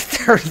us, like, a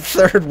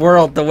third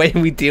world the way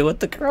we deal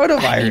with the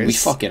coronavirus. I mean, we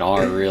fucking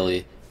are,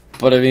 really.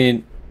 But, I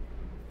mean,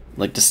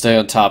 like, to stay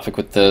on topic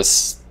with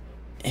this,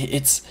 well,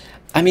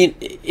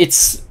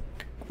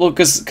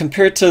 because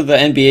compared to the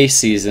NBA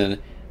season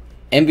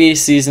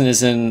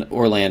is in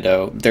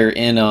Orlando. They're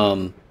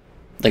in,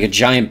 like a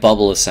giant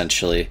bubble,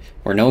 essentially,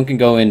 where no one can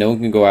go in, no one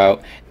can go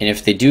out, and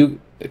if they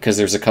do, because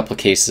there's a couple of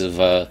cases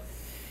of,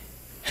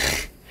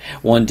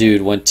 one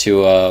dude went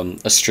to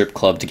a strip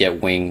club to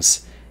get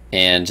wings,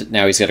 and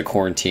now he's got a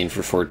quarantine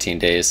for 14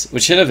 days,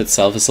 which in of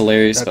itself is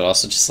hilarious, but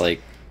also just like,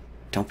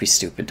 don't be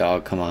stupid,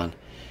 dog, come on.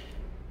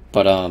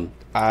 But,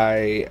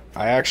 I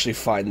actually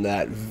find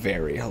that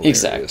very hilarious.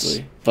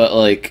 Exactly. But,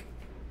 like,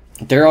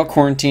 they're all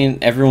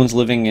quarantined, everyone's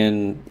living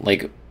in,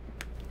 like,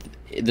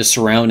 the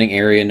surrounding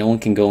area, no one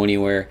can go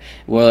anywhere.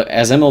 Well,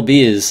 as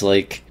MLB is,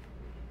 like,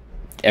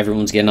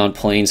 everyone's getting on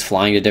planes,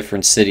 flying to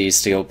different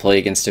cities to go play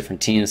against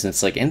different teams, and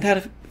it's like, and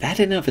that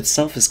in and of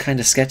itself is kind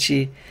of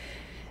sketchy.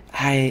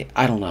 I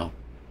don't know.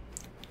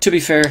 To be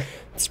fair,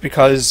 it's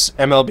because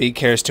MLB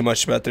cares too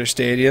much about their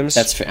stadiums.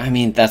 That's fair. I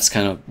mean, that's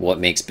kind of what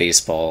makes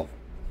baseball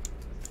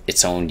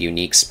its own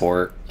unique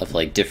sport of,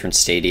 like, different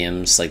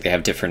stadiums. Like, they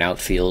have different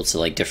outfields,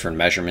 like, different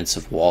measurements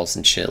of walls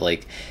and shit.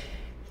 Like,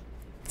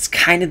 it's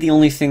kind of the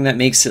only thing that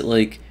makes it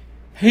like,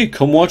 hey,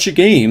 come watch a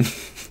game.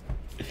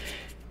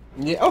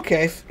 Yeah,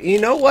 okay. You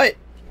know what?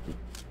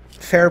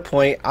 Fair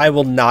point. I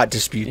will not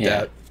dispute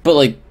that. But,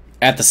 like,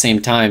 at the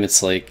same time,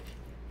 it's like,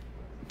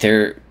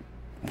 a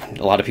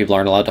lot of people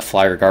aren't allowed to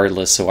fly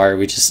regardless, so why are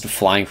we just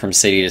flying from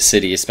city to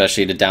city,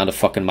 especially down to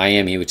fucking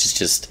Miami, which is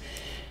just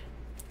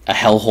a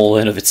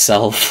hellhole in of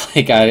itself.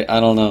 Like, I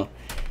don't know.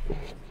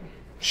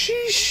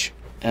 Sheesh.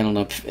 I don't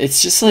know.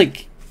 It's just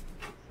like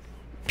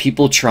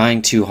people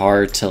trying too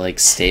hard to, like,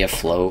 stay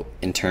afloat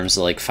in terms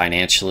of, like,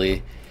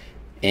 financially,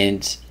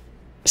 and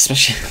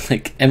especially,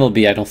 like,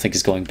 MLB I don't think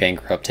is going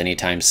bankrupt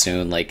anytime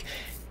soon. Like,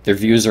 their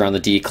views are on the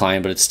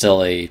decline, but it's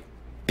still a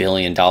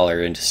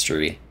billion-dollar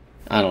industry.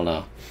 I don't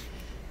know.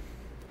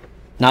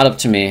 Not up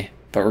to me,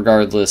 but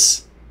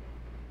regardless,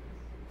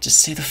 just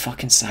stay the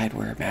fucking side,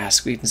 wear a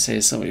mask. We can say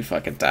it so many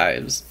fucking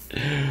times.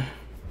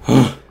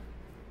 You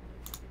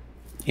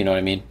know what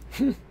I mean?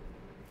 You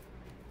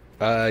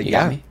yeah.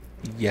 got me?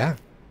 Yeah.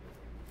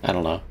 I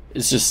don't know.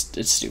 It's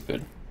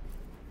stupid.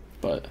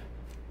 But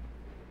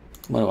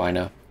what do I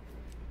know?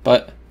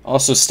 But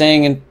also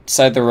staying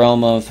inside the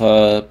realm of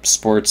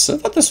sports, I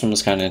thought this one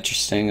was kind of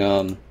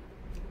interesting.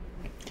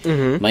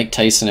 Mm-hmm. Mike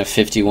Tyson at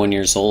 51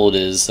 years old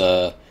is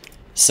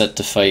set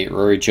to fight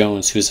Rory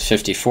Jones, who's a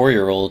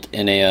 54-year-old,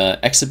 in a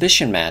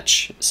exhibition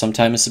match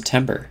sometime in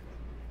September.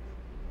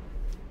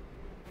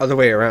 Other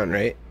way around,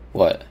 right?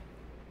 What?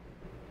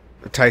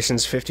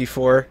 Tyson's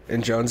 54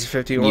 and Jones is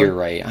 51. You're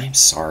right. I'm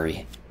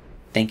sorry.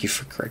 Thank you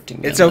for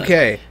correcting me. It's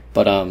okay.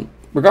 But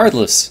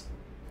regardless,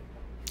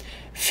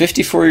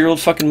 54-year-old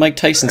fucking Mike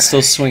Tyson's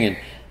still swinging.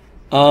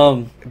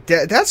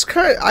 That's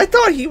kind of, I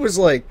thought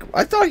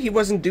he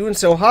wasn't doing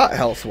so hot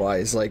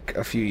health-wise like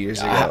a few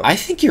years ago. I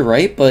think you're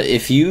right, but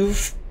if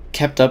you've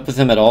kept up with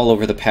him at all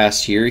over the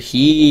past year,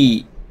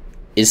 he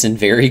is in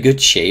very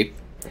good shape,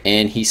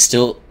 and he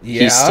still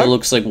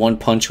looks like one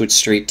punch would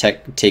straight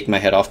take my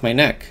head off my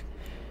neck.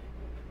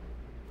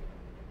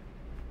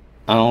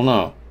 I don't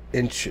know.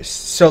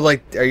 So,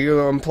 like, are you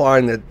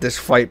implying that this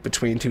fight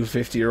between two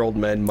 50-year-old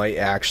men might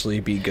actually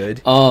be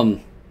good?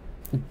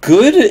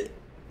 Good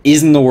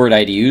isn't the word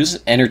I'd use.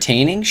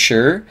 Entertaining,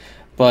 sure,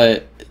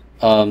 but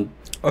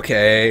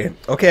Okay.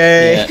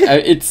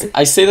 yeah,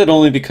 I say that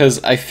only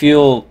because I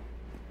feel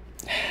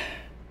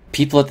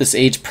people at this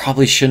age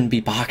probably shouldn't be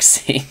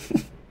boxing.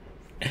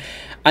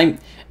 I'm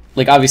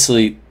like,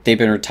 obviously they've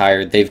been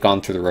retired, they've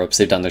gone through the ropes,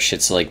 they've done their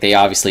shit, so like they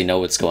obviously know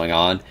what's going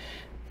on,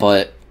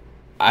 but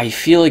I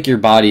feel like your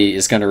body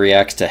is going to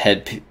react to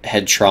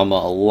head trauma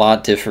a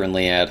lot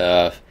differently at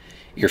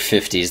your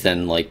 50s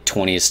than like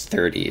 20s,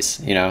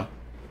 30s, you know?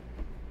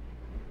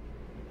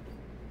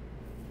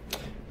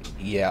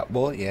 Yeah,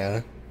 well,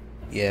 yeah.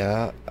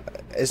 Yeah.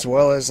 As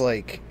well as,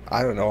 like,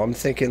 I don't know, I'm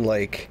thinking,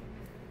 like,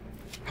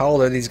 how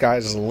old are these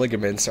guys'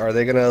 ligaments? Are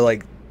they gonna,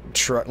 like,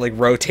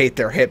 rotate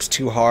their hips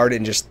too hard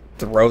and just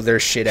throw their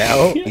shit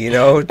out, you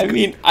know? I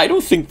mean, I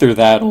don't think they're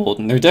that old,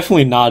 and they're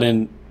definitely not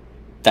in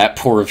that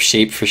poor of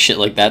shape for shit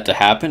like that to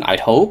happen. I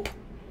hope.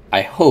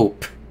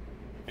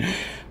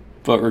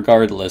 But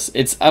regardless,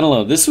 I don't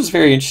know, this was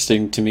very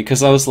interesting to me,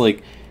 because I was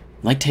like,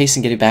 Mike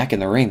Tyson getting back in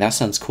the ring, that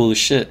sounds cool as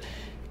shit.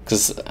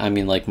 Because, I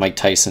mean, like, Mike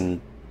Tyson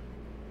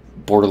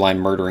borderline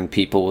murdering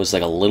people was,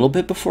 like, a little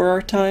bit before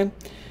our time.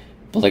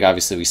 But, like,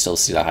 obviously we still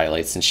see the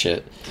highlights and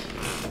shit.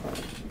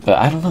 But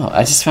I don't know,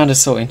 I just found it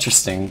so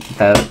interesting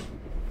that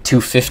two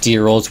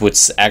 50-year-olds would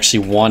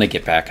actually want to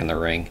get back in the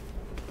ring.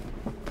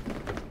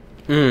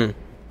 I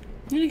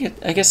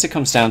guess it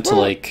comes down to,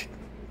 like,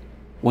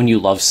 when you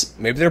love...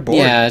 Maybe they're bored.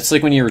 Yeah, it's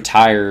like when you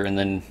retire and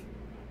then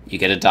you'd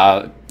get a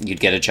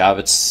job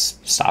at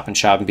Stop and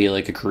Shop and be,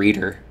 like, a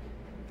greeter.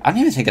 I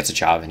don't even think that's a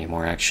job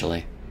anymore,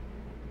 actually.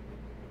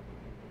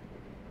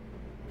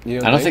 I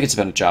don't think it's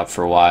been a job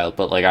for a while,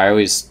 but, like, I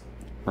always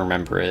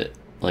remember it.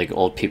 Like,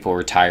 old people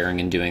retiring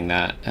and doing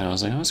that. And I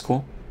was like, oh, that's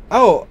cool.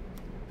 Oh,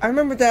 I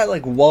remember that,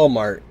 like,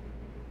 Walmart.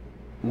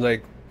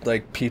 Like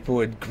people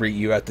would greet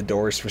you at the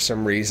doors for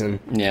some reason.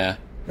 Yeah.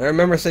 I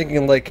remember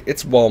thinking, like,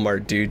 it's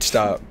Walmart, dude.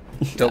 Stop.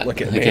 Don't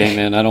look at me. Okay,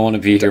 man, I don't want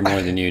to be here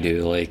more than you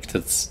do. Like,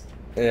 that's...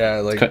 Yeah,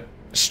 like,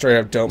 straight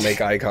up don't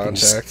make eye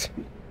contact.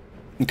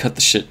 Cut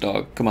the shit,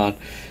 dog. Come on.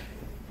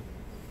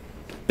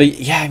 But,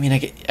 yeah, I mean,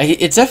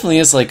 it definitely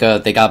is, like,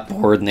 they got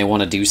bored and they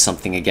want to do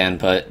something again,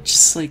 but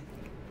just, like,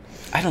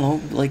 I don't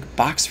know, like,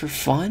 box for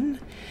fun?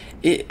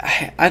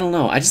 I don't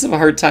know. I just have a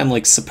hard time,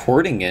 like,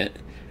 supporting it.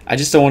 I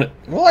just don't want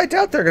to... Well, I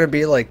doubt they're going to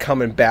be, like,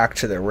 coming back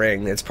to the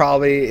ring. It's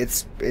probably...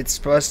 It's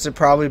supposed to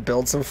probably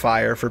build some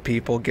fire for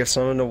people, give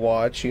someone to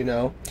watch, you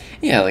know?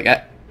 Yeah,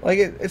 like,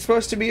 it's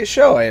supposed to be a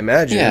show, I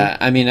imagine. Yeah,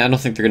 I mean, I don't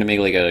think they're going to make,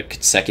 like, a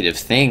consecutive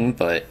thing,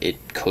 but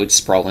it could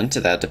sprawl into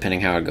that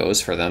depending how it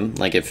goes for them.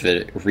 Like, if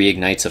it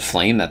reignites a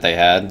flame that they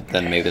had,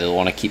 then maybe they'll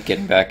want to keep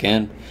getting back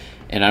in.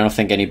 And I don't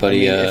think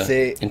anybody,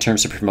 in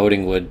terms of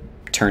promoting, would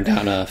turn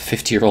down a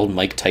 50-year-old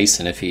Mike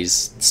Tyson if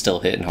he's still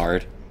hitting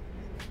hard.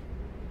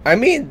 I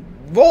mean,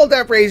 well,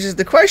 that raises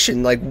the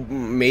question, like,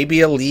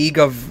 maybe a league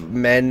of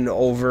men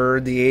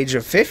over the age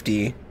of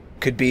 50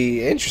 could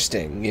be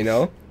interesting, you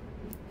know?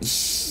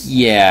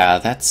 Yeah,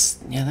 that's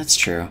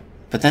true.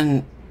 But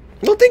then...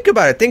 Well, think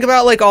about it. Think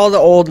about, like, all the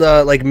old,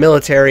 like,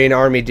 military and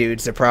army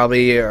dudes that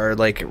probably are,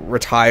 like,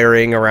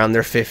 retiring around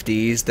their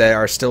 50s that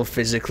are still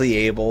physically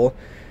able,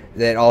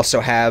 that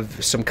also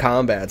have some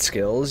combat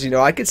skills. You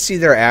know, I could see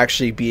there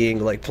actually being,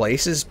 like,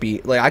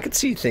 I could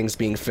see things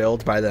being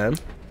filled by them.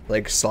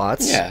 Like,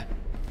 slots. Yeah.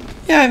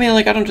 Yeah, I mean,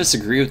 like, I don't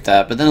disagree with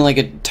that, but then, like,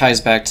 it ties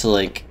back to,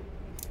 like,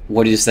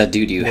 what does that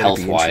do to you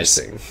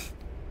health-wise?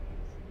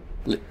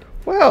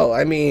 Well,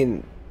 I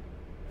mean...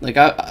 Like,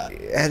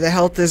 the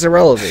health is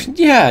irrelevant.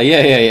 Yeah.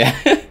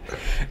 Yeah.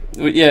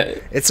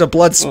 It's a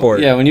blood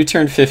sport. Well, yeah, when you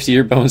turn 50,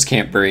 your bones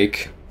can't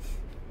break.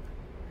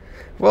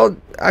 Well,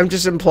 I'm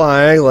just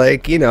implying,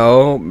 like, you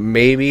know,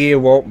 maybe it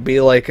won't be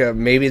like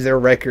maybe their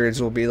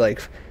records will be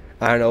like,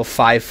 I don't know,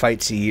 5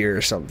 fights a year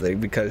or something,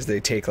 because they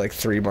take like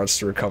 3 months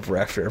to recover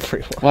after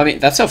every one. Well, I mean,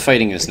 that's how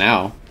fighting is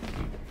now.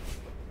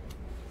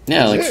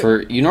 Yeah,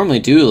 like, you normally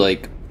do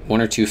like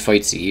 1 or 2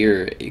 fights a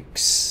year.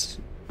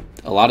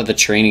 A lot of the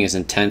training is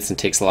intense and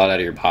takes a lot out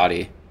of your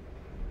body.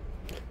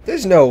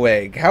 There's no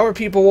way. How are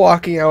people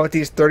walking out with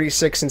these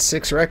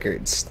 36-6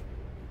 records?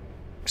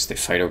 Because they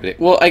fight over the.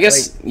 Well, I Like,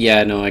 guess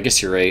yeah, no, I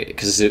guess you're right.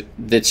 Because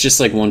it's just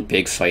like one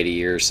big fight a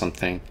year or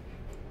something.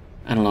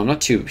 I don't know. I'm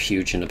not too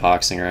huge into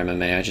boxing or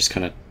MMA. I just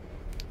kind of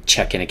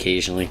check in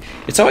occasionally.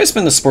 It's always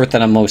been the sport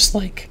that I'm most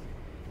like.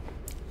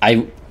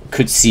 I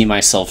could see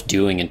myself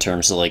doing in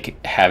terms of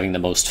like having the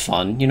most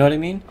fun. You know what I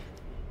mean?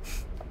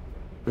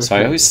 So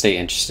I always stay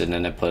interested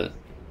in it, but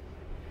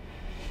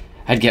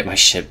I'd get my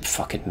shit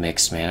fucking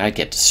mixed, man. I'd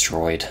get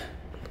destroyed.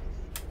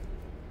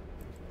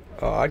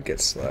 oh, I'd get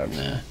slapped.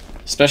 Yeah.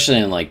 Especially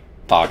in like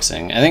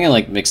boxing. I think in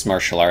like mixed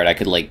martial art I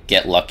could like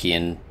get lucky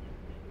and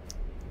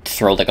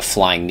throw like a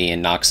flying knee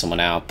and knock someone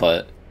out,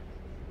 but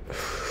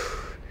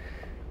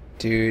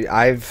Dude,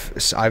 I've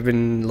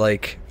been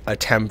like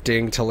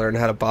attempting to learn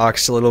how to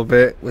box a little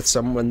bit with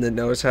someone that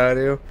knows how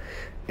to,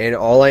 and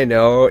all I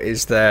know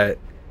is that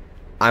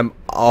I'm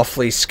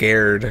awfully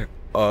scared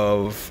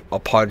of a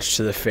punch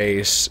to the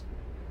face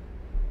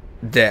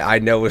that I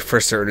know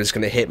for certain is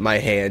going to hit my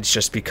hands,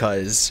 just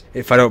because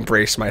if I don't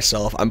brace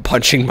myself, I'm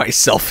punching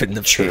myself in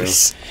the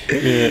face.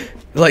 yeah.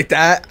 Like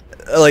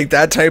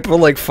that type of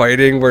like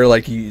fighting where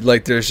like you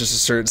like there's just a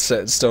certain set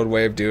in stone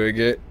way of doing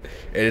it,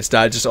 and it's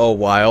not just all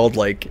wild.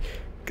 Like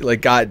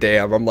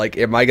goddamn, I'm like,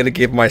 am I gonna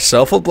give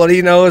myself a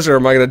bloody nose, or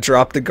am I gonna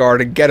drop the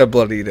guard and get a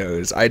bloody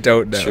nose? I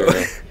don't know.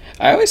 Sure.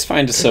 I always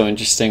find it so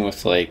interesting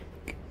with like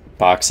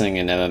boxing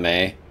and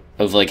MMA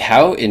of like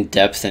how in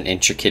depth and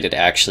intricate it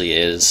actually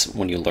is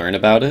when you learn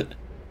about it.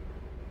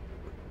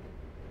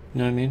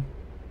 You know what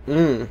I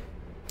mean?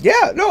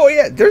 Yeah, no,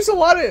 yeah. There's a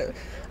lot of,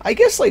 I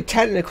guess, like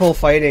technical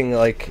fighting,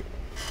 like,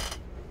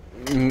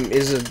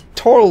 is a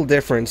total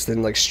difference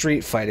than like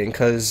street fighting,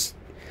 because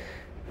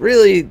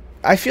really,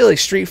 I feel like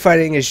street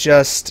fighting is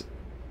just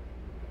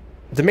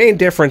the main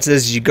difference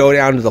is you go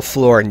down to the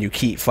floor and you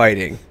keep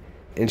fighting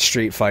in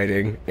street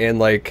fighting, and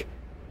like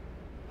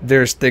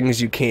there's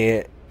things you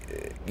can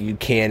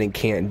and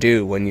can't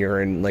do when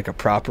you're in like a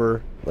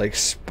proper like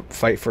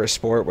fight for a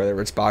sport, whether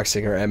it's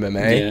boxing or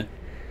MMA. Yeah.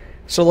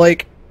 So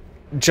like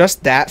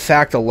just that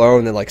fact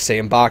alone, that like say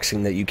in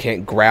boxing that you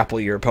can't grapple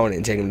your opponent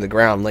and take him to the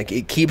ground, like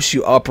it keeps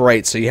you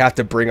upright, so you have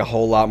to bring a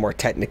whole lot more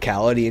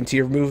technicality into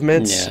your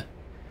movements. Yeah.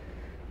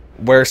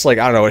 Where it's like,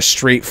 I don't know, a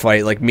street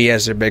fight, like me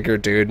as a bigger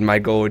dude, my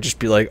goal would just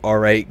be like, all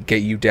right,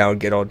 get you down,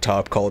 get on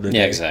top, call it a day.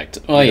 Yeah,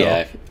 exactly. Well,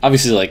 yeah.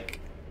 Obviously, like,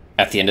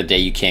 at the end of the day,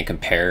 you can't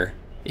compare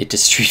it to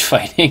street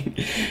fighting.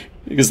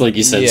 Because, like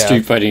you said, Yeah.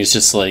 street fighting is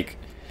just like,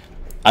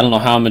 I don't know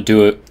how I'm going to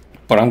do it,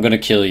 but I'm going to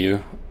kill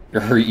you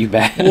or hurt you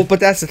bad. Well, but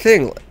that's the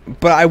thing.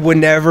 But I would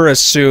never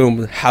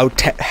assume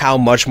how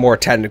much more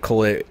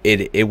technical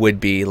it would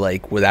be,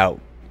 like, without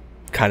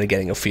kind of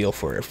getting a feel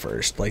for it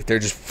first. Like, they're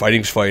just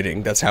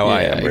fighting. That's how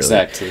I am, really.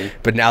 Exactly.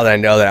 But now that I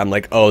know that, I'm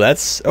like, oh,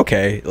 that's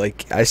okay.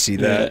 Like, I see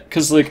that.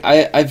 Because, like,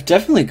 I've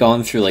definitely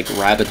gone through, like,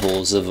 rabbit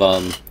holes of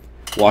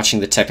watching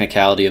the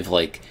technicality of,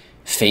 like,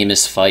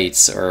 famous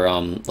fights or,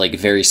 like,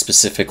 very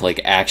specific,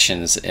 like,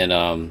 actions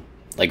in,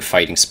 like,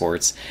 fighting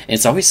sports. And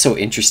it's always so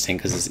interesting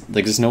because,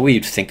 like, there's no way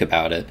you'd think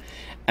about it.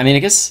 I mean, I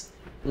guess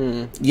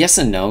yes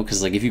and no,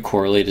 because, like, if you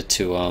correlate it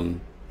to,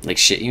 like,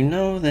 shit you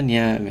know, then,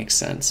 yeah, it makes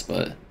sense,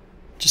 but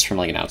just from,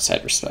 like, an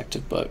outside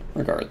perspective, but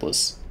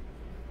regardless.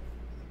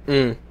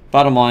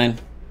 Bottom line,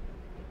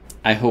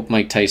 I hope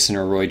Mike Tyson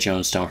or Roy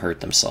Jones don't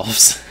hurt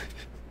themselves.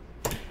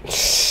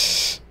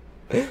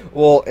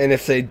 Well, and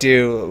if they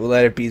do,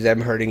 let it be them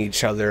hurting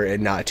each other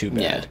and not too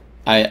bad.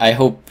 Yeah, I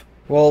hope.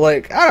 Well,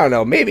 like, I don't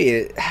know,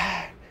 maybe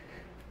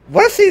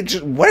what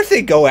if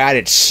they go at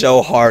it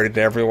so hard and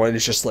everyone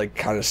is just like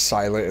kind of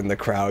silent in the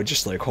crowd,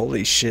 just like,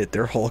 holy shit,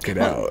 they're hulking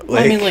out.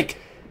 Well, I mean, like,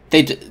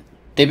 they've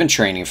been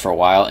training for a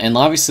while, and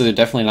obviously they're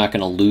definitely not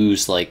going to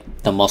lose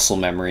like the muscle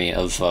memory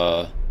of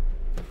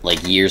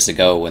like years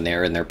ago when they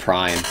were in their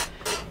prime.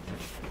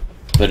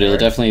 But it'll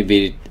definitely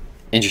be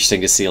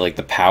interesting to see like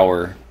the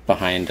power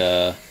behind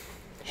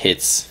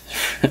hits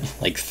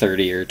like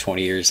 30 or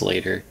 20 years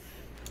later.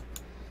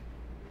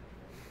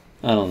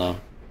 I don't know.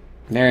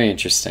 Very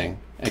interesting.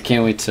 I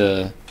can't wait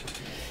to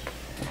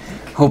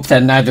hope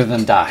that neither of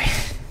them die.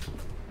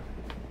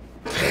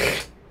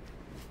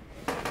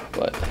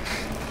 But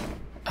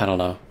I don't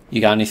know.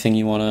 You got anything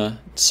you want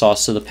to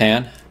sauce to the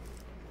pan?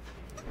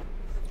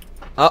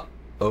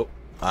 Oh,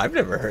 I've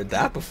never heard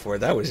that before.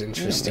 That was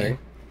interesting.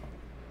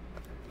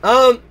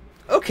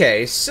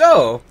 Okay,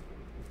 so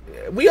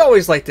we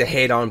always like to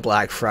hate on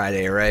Black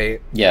Friday,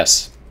 right?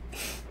 Yes.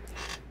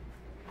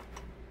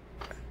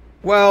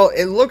 Well,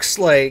 it looks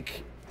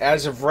like,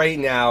 as of right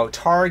now,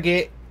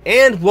 Target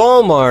and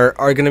Walmart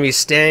are going to be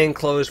staying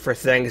closed for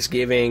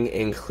Thanksgiving,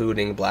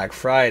 including Black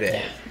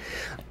Friday.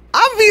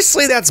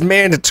 Obviously, that's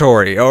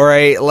mandatory,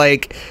 alright?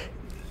 Like,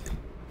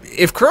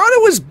 if Corona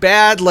was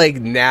bad,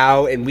 like,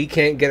 now, and we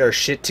can't get our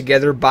shit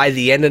together by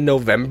the end of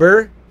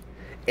November,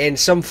 and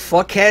some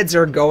fuckheads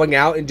are going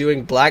out and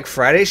doing Black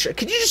Friday,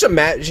 could you just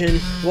imagine?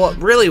 Well,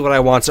 really what I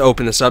want to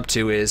open this up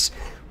to is,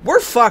 we're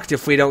fucked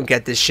if we don't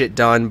get this shit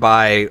done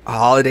by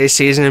holiday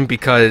season,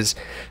 because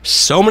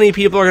so many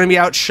people are going to be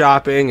out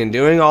shopping and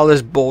doing all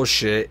this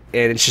bullshit,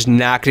 and it's just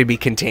not going to be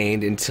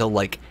contained until,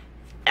 like,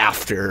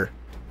 after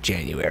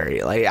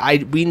January.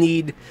 Like, we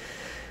need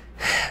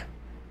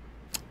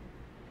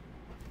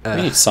We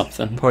need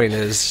something. Point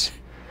is,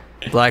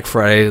 Black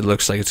Friday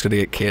looks like it's going to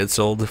get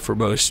canceled for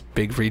most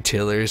big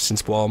retailers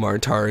since Walmart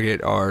and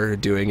Target are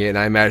doing it. And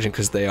I imagine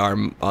because they are,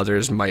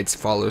 others might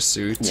follow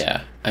suit.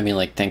 Yeah. I mean,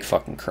 like, thank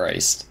fucking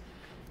Christ.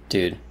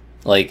 Dude.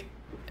 Like,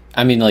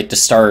 I mean, like, to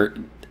start,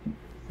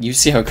 you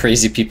see how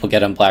crazy people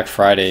get on Black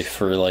Friday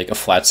for, like, a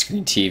flat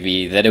screen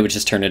TV, that it would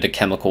just turn into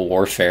chemical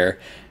warfare,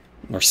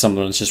 where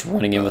someone's just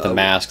running in with a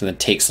mask and then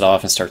takes it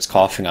off and starts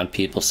coughing on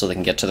people so they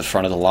can get to the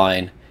front of the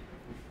line.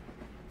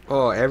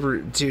 Oh,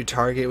 dude,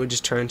 Target would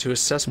just turn into a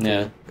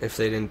cesspool if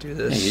they didn't do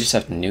this. Yeah, you just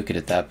have to nuke it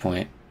at that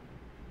point.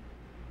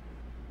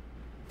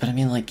 But I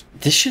mean, like,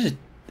 this should...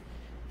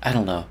 I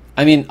don't know.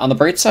 I mean, on the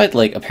bright side,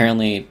 like,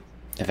 apparently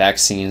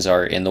vaccines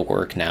are in the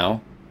work now.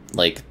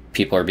 Like,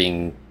 people are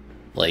being,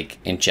 like,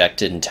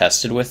 injected and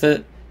tested with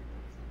it.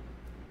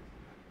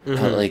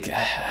 Mm-hmm. But, like,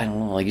 I don't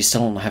know. Like, you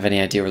still don't have any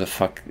idea where the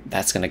fuck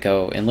that's gonna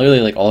go. And literally,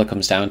 like, all it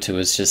comes down to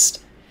is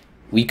just...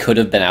 We could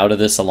have been out of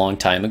this a long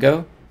time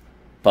ago,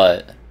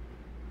 but...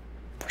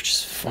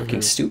 just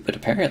fucking stupid,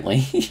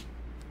 apparently.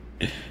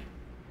 I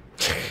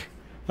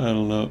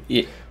don't know.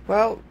 Yeah.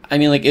 Well, I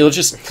mean, like, it'll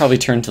just probably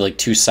turn to, like,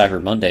 2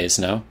 Cyber Mondays,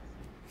 no?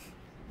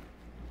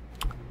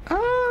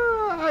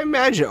 I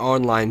imagine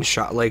online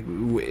shop, like,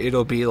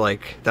 it'll be,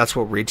 like, that's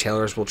what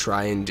retailers will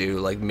try and do,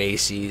 like,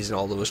 Macy's and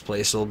all those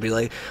places will be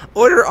like,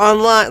 order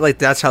online, like,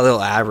 that's how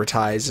they'll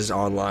advertise is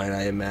online,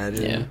 I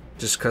imagine. Yeah.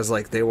 Just because,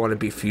 like, they want to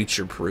be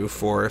future-proof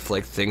for if,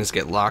 like, things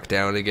get locked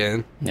down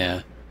again.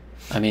 Yeah.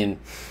 I mean...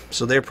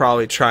 So they're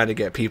probably trying to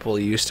get people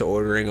used to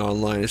ordering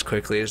online as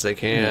quickly as they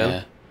can.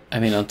 Yeah. I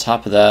mean, on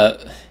top of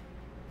that,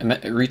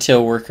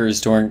 retail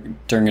workers during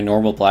a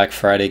normal Black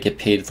Friday get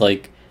paid,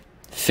 like,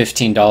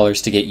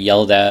 $15 to get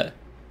yelled at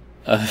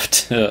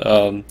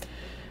by,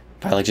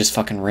 like, just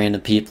fucking random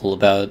people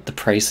about the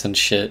price and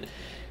shit.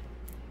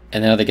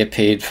 And now they get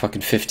paid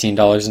fucking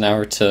 $15 an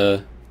hour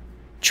to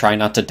try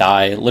not to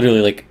die.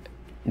 Literally, like,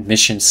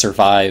 mission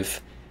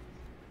survive.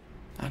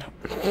 I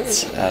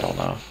don't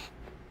know.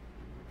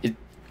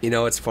 You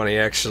know, it's funny,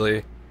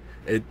 actually.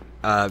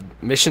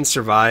 Mission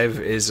Survive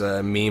is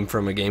a meme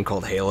from a game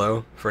called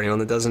Halo, for anyone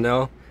that doesn't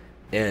know.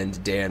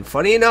 And, Dan,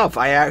 funny enough,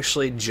 I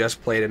actually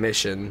just played a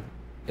mission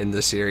in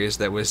the series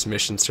that was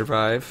Mission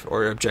Survive,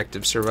 or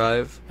Objective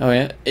Survive. Oh,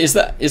 yeah? Is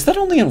that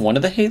only in one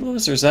of the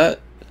Halos, or is that...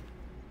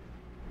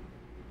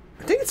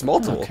 I think it's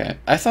multiple. Okay.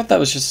 I thought that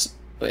was just...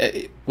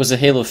 Was it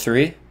Halo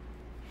 3?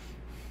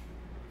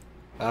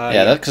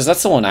 Yeah, because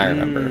that's the one I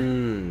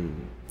remember.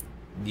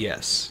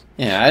 Yes.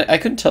 Yeah, I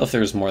couldn't tell if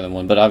there was more than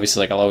one, but obviously,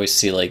 like, I'll always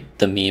see, like,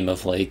 the meme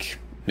of, like,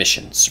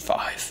 Mission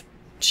Survive.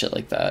 Shit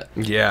like that.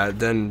 Yeah,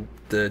 then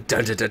the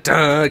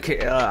dun-dun-dun-dun,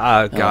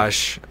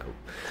 gosh.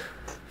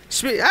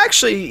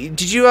 Actually,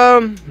 did you,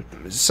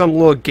 some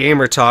little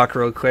gamer talk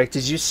real quick.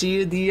 Did you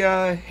see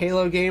the,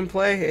 Halo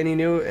gameplay? Any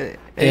new,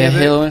 yeah,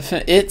 Halo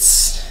Infinite,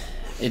 it's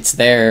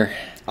there.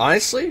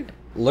 Honestly,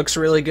 looks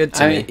really good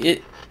to me.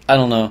 Mean, I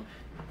don't know.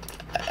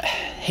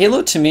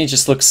 Halo, to me,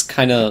 just looks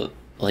kind of,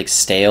 like,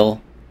 stale.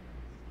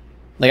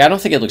 Like, I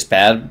don't think it looks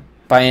bad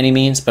by any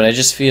means, but I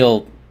just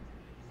feel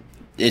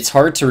it's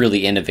hard to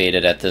really innovate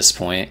it at this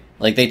point.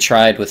 Like, they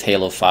tried with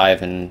Halo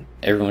 5, and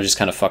everyone just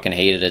kind of fucking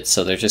hated it,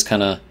 so they're just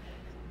kind of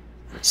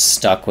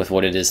stuck with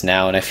what it is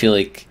now, and I feel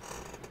like...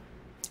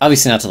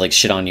 Obviously not to, like,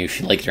 shit on you if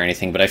you like it or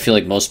anything, but I feel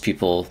like most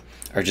people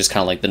are just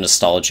kind of like the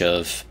nostalgia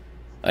of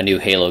a new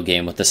Halo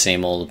game with the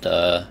same old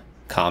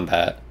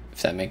combat,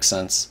 if that makes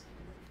sense.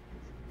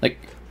 Like...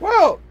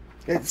 Well...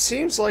 It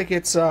seems like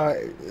it's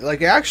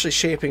like actually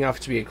shaping up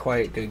to be a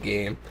quite good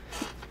game.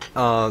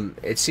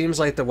 It seems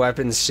like the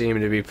weapons seem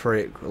to be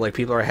pretty, like,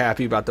 people are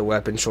happy about the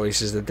weapon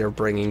choices that they're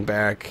bringing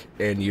back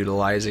and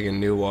utilizing in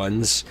new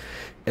ones.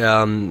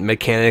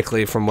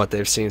 Mechanically, from what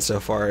they've seen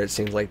so far, it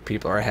seems like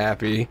people are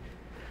happy.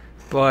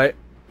 But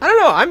I don't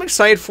know, I'm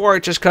excited for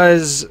it just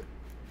because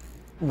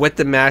with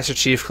the Master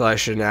Chief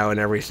Collection now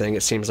and everything,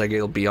 it seems like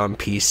it'll be on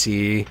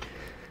PC.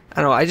 I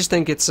don't know, I just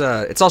think it's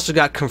also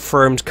got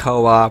confirmed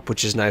co-op,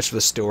 which is nice for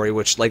the story,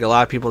 which, like, a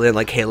lot of people didn't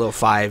like Halo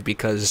 5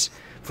 because,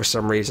 for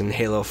some reason,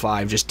 Halo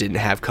 5 just didn't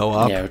have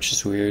co-op. Yeah, which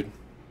is weird.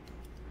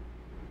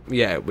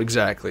 Yeah,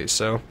 exactly,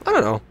 so, I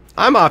don't know.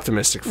 I'm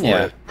optimistic for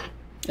it.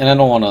 And I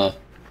don't want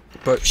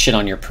to shit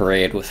on your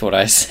parade with what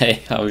I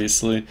say,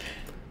 obviously.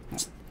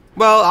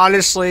 Well,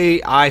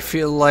 honestly, I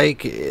feel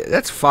like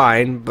that's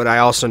fine, but I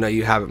also know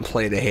you haven't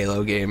played a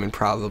Halo game in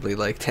probably,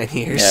 like, 10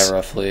 years. Yeah,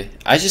 roughly.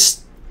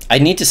 I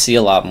need to see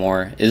a lot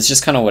more. It's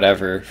just kind of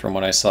whatever from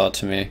what I saw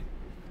to me.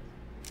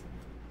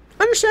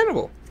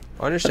 Understandable.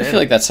 But I feel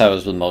like that's how it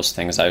was with most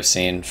things I've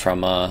seen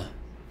from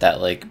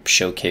that, like,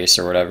 showcase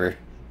or whatever.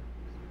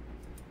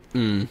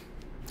 In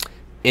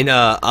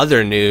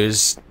other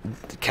news,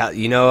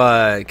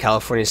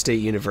 California State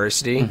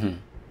University? Mm-hmm.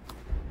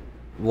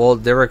 Well,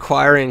 they're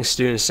requiring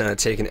students now to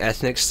take an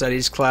ethnic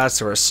studies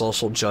class or a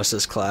social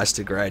justice class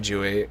to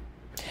graduate.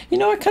 You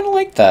know, I kind of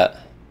like that.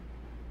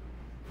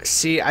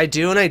 See, I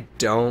do and I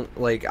don't.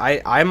 Like,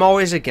 I'm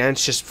always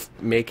against just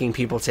making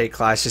people take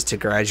classes to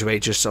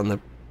graduate just on the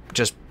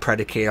just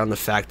predicate on the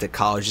fact that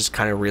college is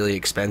kind of really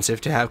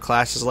expensive to have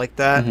classes like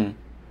that. Mm-hmm.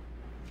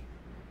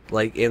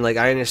 Like, and like,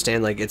 I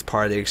understand like it's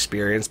part of the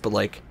experience, but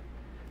like,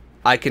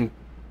 I can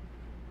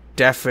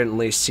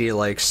definitely see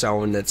like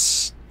someone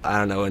that's, I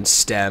don't know, in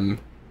STEM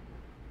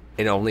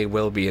and only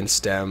will be in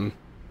STEM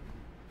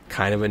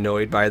kind of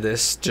annoyed by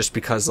this, just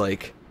because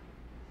like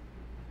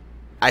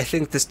I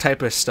think this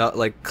type of stuff,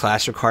 like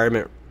class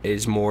requirement,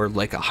 is more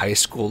like a high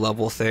school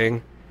level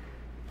thing.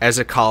 As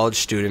a college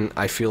student,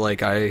 I feel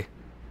like I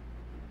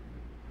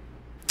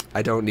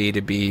don't need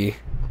to be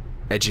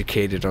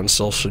educated on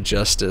social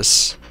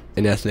justice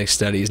and ethnic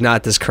studies, not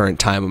at this current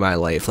time of my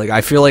life. Like,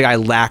 I feel like I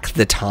lack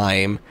the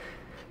time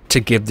to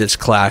give this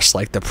class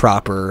like the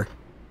proper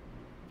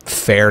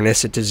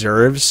fairness it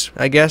deserves,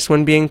 I guess,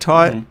 when being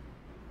taught. Mm-hmm.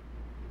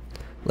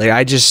 Like,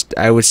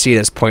 I would see it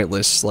as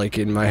pointless. Like,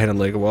 in my head, I'm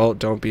like, well,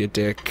 don't be a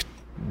dick.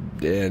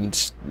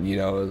 And, you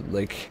know,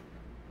 like,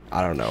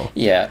 I don't know.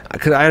 Yeah.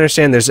 Because I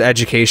understand there's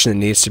education that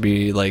needs to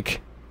be,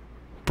 like,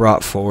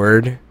 brought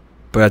forward.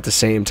 But at the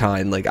same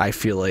time, like, I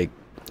feel like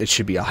it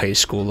should be a high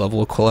school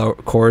level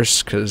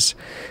course. Because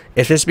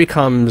if this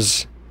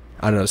becomes,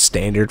 I don't know,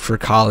 standard for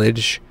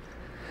college,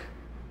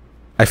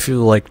 I feel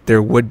like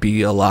there would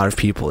be a lot of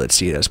people that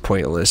see it as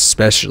pointless,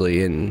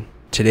 especially in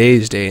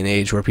today's day and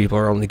age where people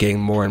are only getting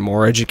more and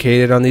more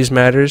educated on these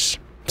matters.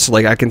 So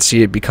like I can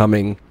see it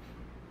becoming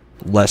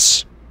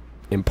less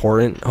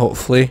important,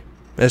 hopefully,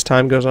 as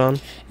time goes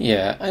on.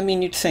 Yeah, I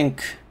mean, you'd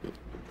think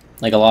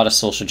like a lot of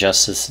social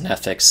justice and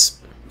ethics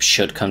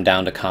should come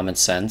down to common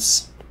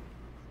sense,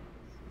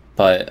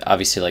 but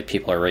obviously like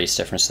people are raised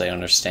different, so they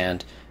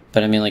understand.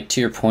 But I mean, like,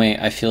 to your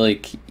point, I feel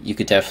like you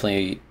could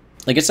definitely,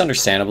 like, it's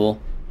understandable,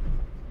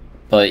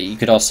 but you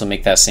could also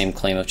make that same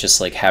claim of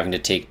just like having to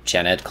take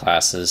gen ed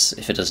classes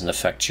if it doesn't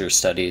affect your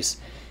studies.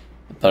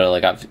 But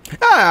like,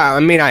 I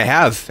mean, I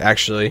have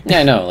actually. Yeah,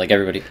 I know. Like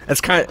everybody,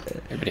 that's kind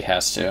of, everybody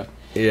has to.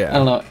 Yeah. I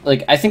don't know.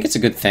 Like, I think it's a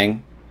good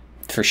thing,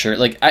 for sure.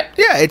 Like,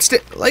 yeah, it's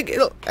like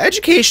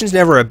education's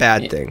never a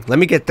bad thing. Let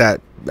me get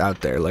that out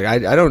there. Like, I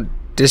don't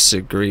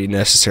disagree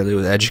necessarily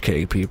with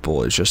educating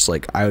people. It's just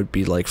like I would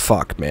be like,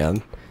 fuck,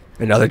 man.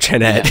 Another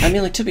gen ed. Yeah, I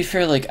mean, like, to be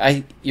fair, like,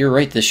 you're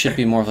right, this should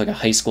be more of, like, a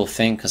high school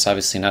thing, because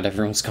obviously not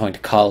everyone's going to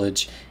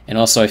college, and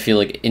also I feel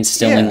like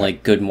instilling,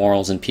 like, good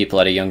morals in people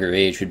at a younger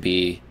age would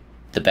be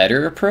the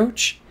better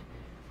approach.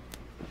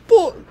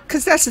 Well,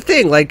 because that's the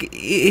thing, like,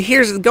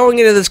 here's, going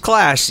into this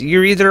class,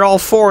 you're either all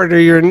for it or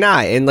you're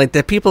not, and, like,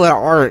 the people that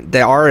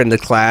are in the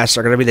class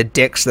are going to be the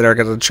dicks that are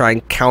going to try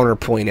and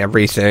counterpoint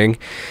everything,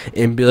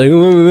 and be like,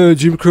 oh,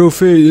 Jim Crow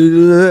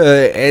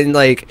face, and,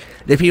 like,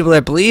 the people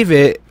that believe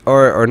it,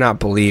 or not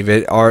believe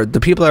it, are the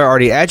people that are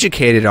already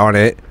educated on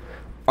it,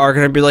 are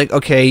going to be like,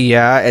 okay,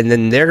 yeah, and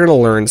then they're going to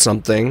learn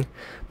something.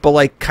 But,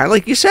 like, kind of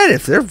like you said,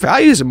 if their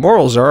values and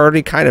morals are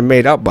already kind of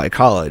made up by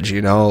college,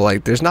 you know,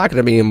 like, there's not going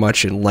to be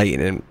much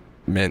enlightenment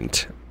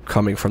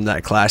coming from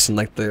that class, and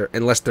like,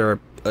 unless they're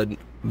a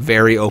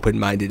very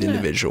open-minded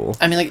individual.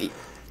 I mean, like,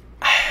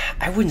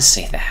 I wouldn't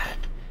say that.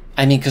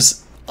 I mean,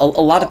 because a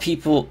lot of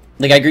people,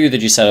 like, I agree with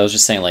what you said. I was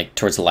just saying, like,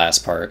 towards the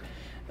last part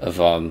of,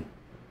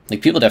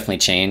 like, people definitely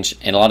change,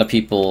 and a lot of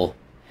people,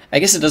 I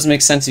guess it doesn't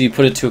make sense if you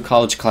put it to a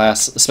college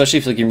class, especially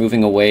if, like, you're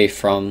moving away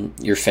from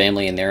your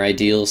family and their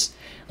ideals.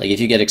 Like, if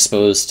you get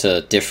exposed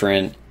to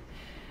different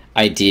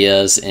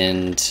ideas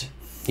and,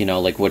 you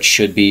know, like, what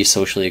should be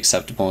socially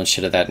acceptable and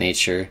shit of that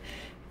nature,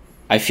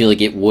 I feel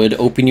like it would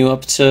open you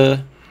up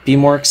to be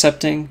more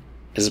accepting,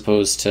 as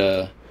opposed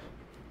to,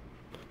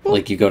 well,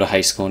 like, you go to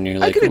high school and you're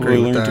like, oh, I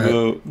learned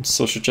about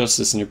social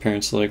justice, and your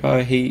parents are like, oh,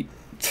 I hate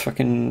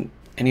fucking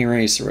any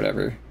race or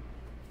whatever.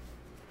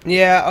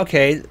 Yeah,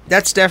 okay,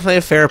 that's definitely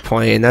a fair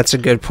point, and that's a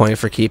good point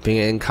for keeping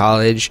it in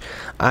college.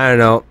 I don't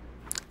know.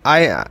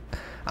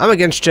 I'm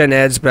against gen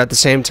eds, but at the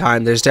same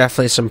time, there's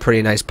definitely some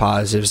pretty nice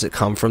positives that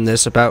come from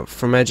this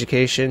from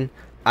education.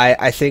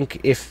 I think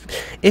if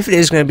it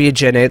is going to be a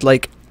gen ed,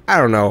 like, I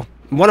don't know,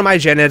 one of my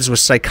gen eds was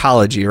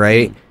psychology,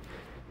 right?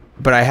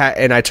 But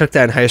I took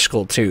that in high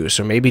school too,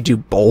 so maybe do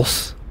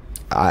both.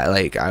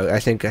 I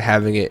think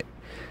having it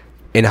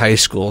in high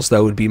schools,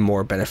 that would be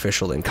more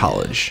beneficial than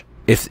college.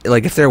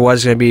 If there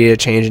was going to be a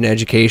change in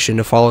education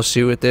to follow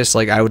suit with this,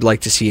 like, I would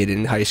like to see it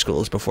in high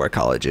schools before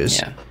colleges.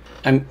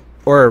 Yeah.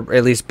 Or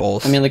at least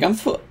both. I mean, like,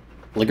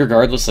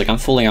 regardless, like, I'm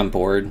fully on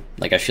board.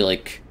 Like, I feel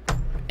like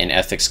an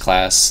ethics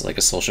class, like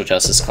a social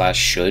justice class,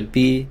 should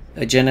be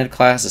a gen ed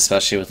class,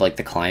 especially with, like,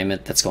 the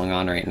climate that's going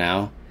on right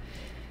now.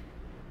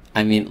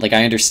 I mean, like,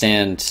 I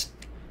understand.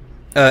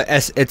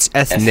 It's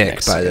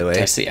ethnic, by the way.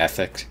 Did I say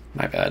ethic?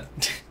 My bad.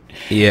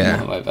 Yeah.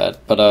 No, my bad.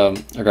 But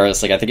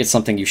regardless, like, I think it's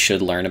something you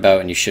should learn about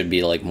and you should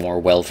be, like, more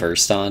well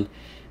versed on.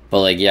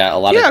 But, like, yeah,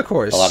 of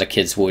course, a lot of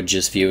kids would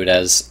just view it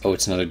as, oh,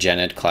 it's another gen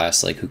ed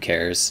class, like, who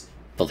cares?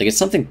 But, like, it's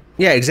something.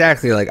 Yeah,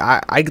 exactly. Like,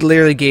 I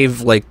literally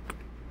gave, like,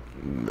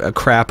 a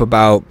crap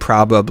about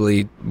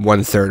probably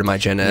 1/3 of my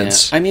gen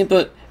eds. Yeah. I mean,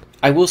 but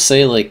I will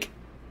say, like,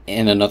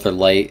 in another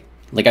light,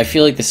 like, I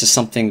feel like this is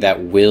something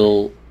that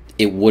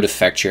would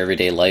affect your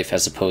everyday life,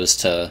 as opposed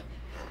to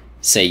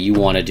say you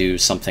want to do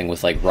something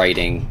with like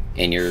writing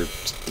and you're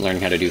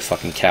learning how to do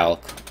fucking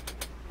calc.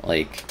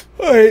 Like,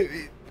 alright,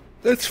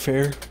 that's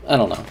fair. I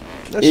don't know.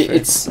 That's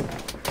fair.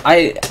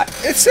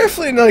 It's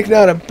definitely like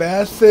not a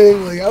bad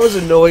thing. Like I was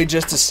annoyed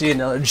just to see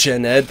another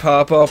gen ed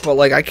pop up, but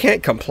like I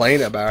can't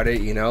complain about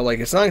it, you know? Like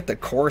it's not like the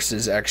course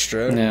is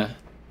extra. yeah.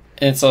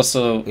 It's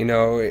also, You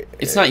know,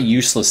 it's not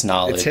useless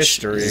knowledge. It's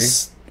history.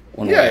 Is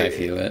one way I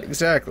view it.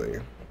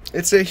 Exactly.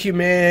 It's a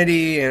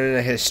humanity and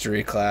a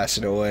history class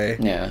in a way.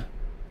 Yeah.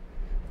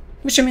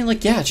 Which, I mean,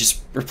 like, yeah,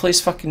 just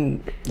replace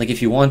fucking, like,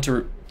 if you want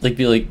to, like,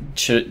 be like,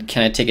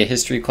 can I take a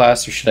history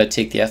class or should I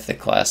take the ethic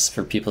class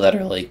for people that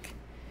are, like,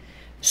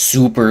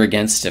 super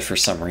against it for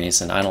some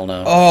reason? I don't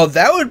know. Oh,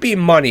 that would be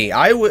money.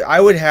 I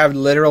would have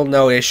literal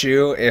no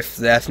issue if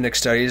the ethnic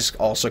studies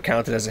also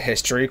counted as a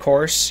history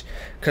course,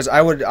 because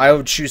I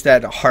would choose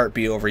that in a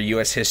heartbeat over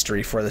U.S.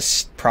 history for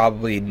this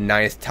probably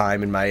 9th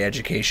time in my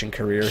education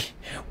career.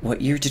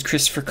 What year did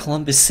Christopher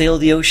Columbus sail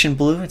the ocean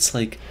blue? It's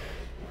like,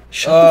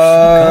 shut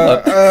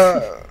the fuck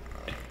up.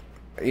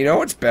 You know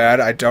what's bad?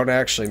 I don't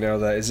actually know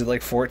that. Is it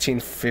like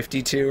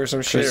 1452 or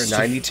some shit, or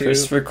 92?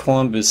 Christopher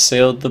Columbus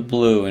sailed the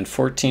blue in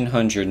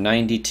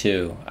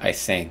 1492, I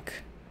think.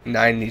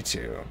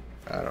 92.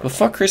 I don't know. Well,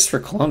 fuck Christopher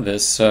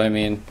Columbus, so I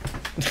mean...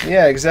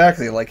 Yeah,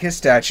 exactly. Like, his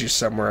statue's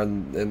somewhere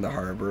in the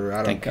harbor. I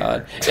don't Thank care.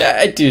 God.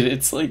 Yeah, dude,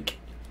 it's like...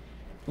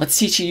 Let's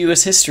teach you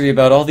U.S. history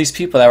about all these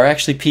people that were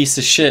actually pieces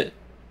of shit.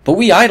 But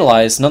we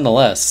idolize,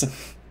 nonetheless.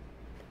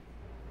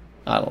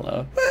 I don't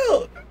know.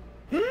 Well...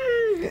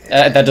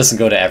 That doesn't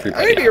go to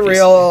everybody. I'm gonna be obviously.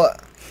 real.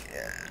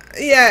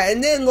 Yeah,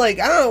 and then, like,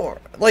 I don't...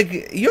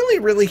 Like, you only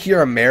really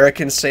hear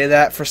Americans say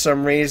that for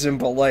some reason,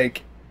 but,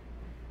 like...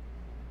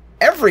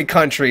 Every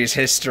country's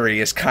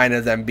history is kind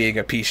of them being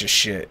a piece of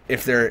shit.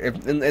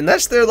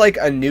 Unless they're, like,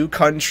 a new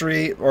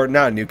country, or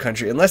not a new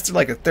country, unless they're,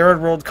 like, a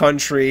third world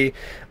country,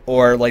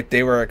 or, like,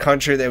 they were a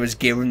country that was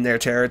given their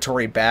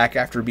territory back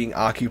after being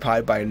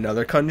occupied by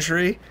another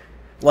country.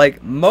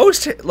 Like,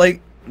 most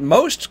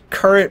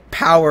current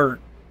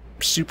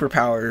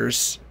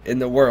superpowers in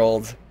the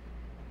world,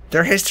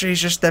 their history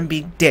is just them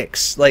being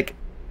dicks. Like,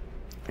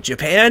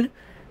 Japan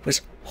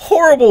was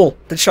horrible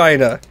to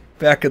China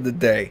back in the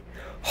day.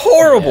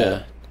 Horrible.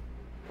 Yeah.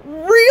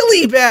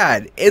 Really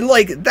bad. And,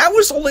 like, that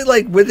was only,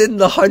 like, within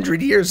the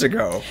 100 years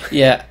ago.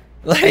 Yeah.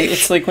 Like,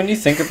 It's like, when you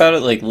think about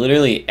it, like,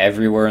 literally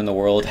everywhere in the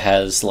world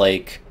has,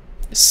 like,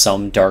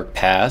 some dark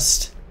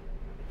past.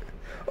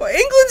 well,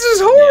 England's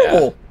is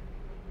horrible.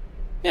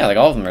 Yeah, like,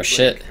 all of them are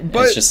shit. And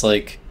But- it's just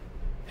like,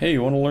 hey,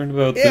 you want to learn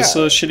about this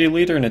Yeah. shitty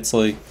leader? And it's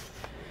like,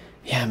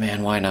 yeah,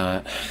 man, why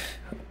not?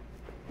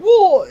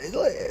 Well,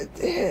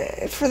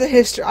 for the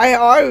history, I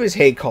always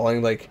hate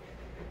calling, like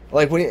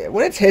when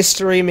it's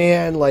history,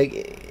 man,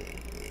 like,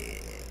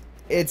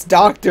 it's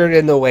doctored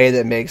in the way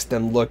that makes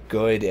them look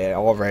good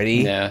already.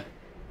 Yeah.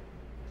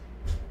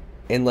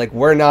 And, like,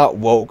 we're not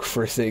woke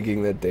for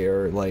thinking that they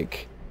are,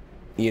 like,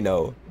 you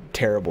know,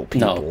 terrible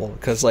people.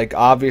 Because, like,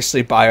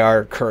 obviously by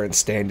our current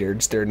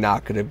standards, they're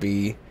not going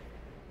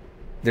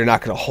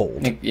to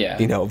hold. Yeah.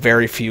 You know,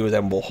 very few of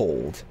them will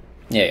hold.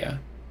 Yeah.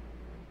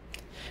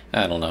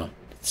 I don't know.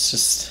 It's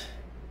just...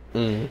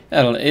 Mm.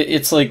 I don't know.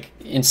 It's like,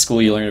 in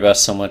school you learn about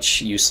so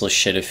much useless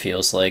shit, it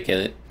feels like.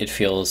 It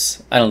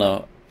feels... I don't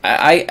know.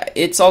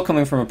 It's all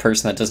coming from a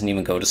person that doesn't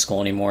even go to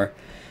school anymore.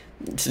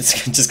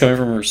 It's just coming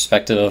from a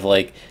perspective of,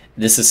 like,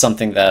 this is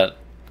something that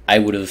I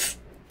would have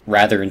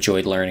rather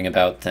enjoyed learning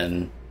about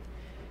than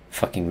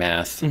fucking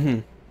math.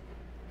 Mm-hmm.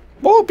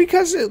 Well,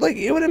 because it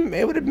would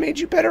have made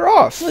you better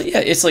off. Well, yeah,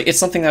 it's like, it's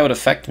something that would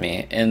affect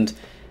me. And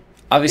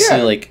obviously,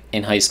 Yeah. like,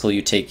 in high school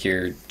you take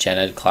your gen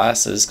ed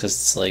classes because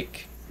it's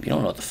like, you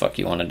don't know what the fuck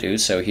you want to do,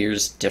 so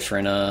here's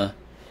different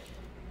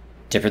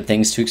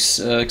things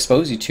to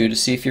expose you to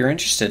see if you're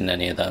interested in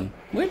any of them,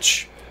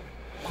 which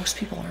most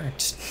people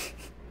aren't.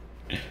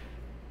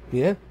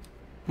 Yeah.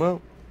 Well,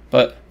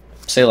 But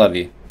c'est la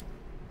vie.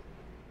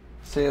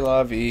 c'est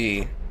la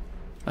vie.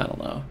 I don't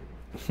know.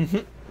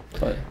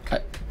 But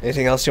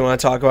Anything else you want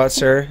to talk about,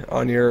 sir,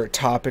 on your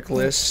topic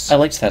list? I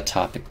liked that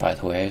topic, by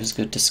the way. It was a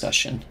good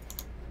discussion.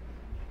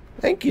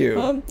 Thank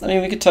you. I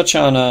mean, we could touch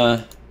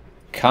on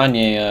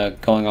Kanye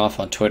going off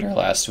on Twitter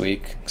last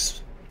week.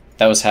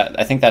 That was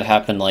I think that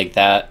happened like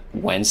that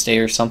Wednesday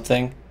or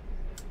something.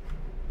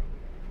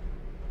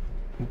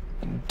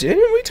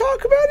 Didn't we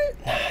talk about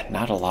it?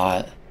 Not a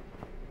lot.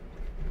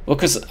 Well,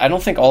 because I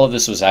don't think all of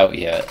this was out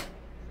yet.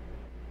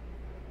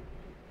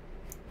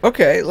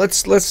 Okay,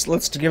 let's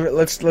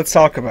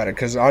talk about it,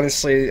 because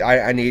honestly,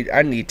 I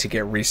need to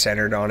get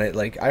recentered on it.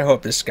 Like, I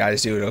hope this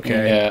guy's doing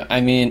okay. Yeah, I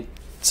mean,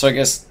 so I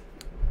guess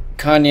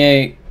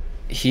Kanye,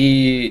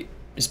 he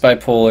is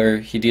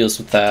bipolar, he deals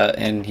with that,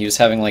 and he was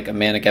having like a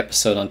manic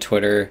episode on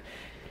Twitter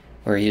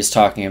where he was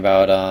talking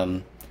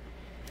about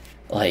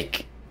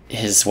like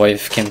his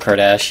wife Kim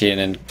Kardashian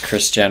and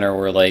Kris Jenner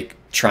were like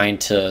trying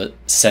to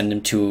send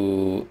him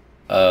to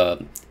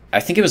I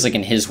think it was like,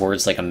 in his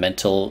words, like a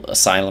mental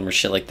asylum or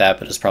shit like that,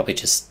 but it was probably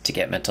just to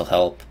get mental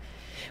help,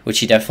 which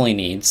he definitely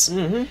needs.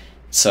 Mm-hmm.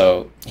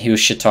 So he was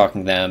shit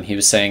talking them. He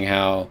was saying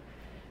how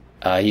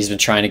He's been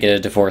trying to get a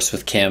divorce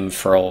with Kim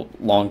for a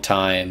long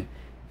time,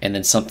 and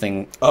then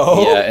something.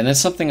 Oh, Yeah, and then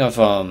something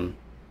of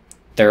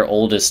their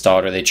oldest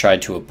daughter they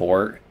tried to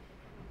abort.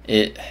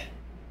 I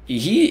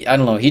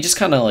don't know. He just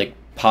kind of like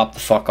popped the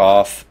fuck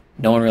off.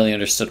 No one really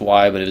understood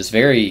why, but it was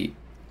very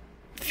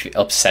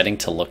upsetting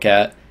to look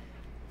at.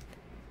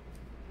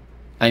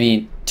 I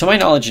mean, to my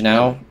knowledge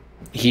now,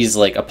 he's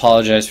like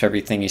apologized for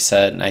everything he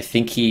said, and I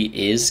think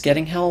he is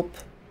getting help.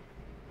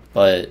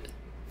 But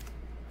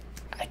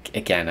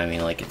again, I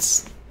mean, like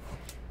it's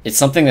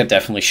something that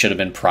definitely should have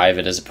been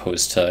private, as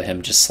opposed to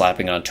him just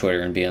slapping it on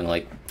Twitter and being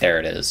like, "There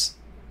it is."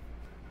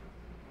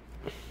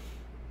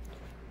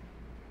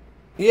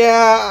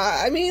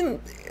 yeah. I mean,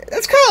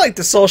 that's kind of like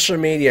the social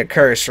media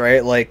curse,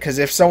 right? Like, because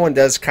if someone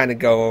does kind of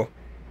go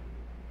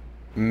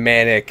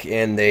manic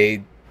and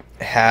they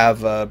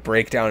have a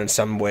breakdown in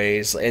some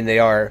ways, and they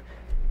are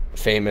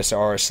famous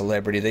or a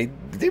celebrity, they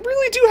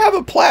really do have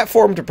a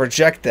platform to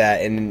project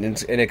that and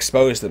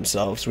expose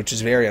themselves, which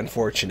is very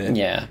unfortunate.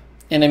 Yeah,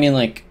 and I mean,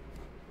 like,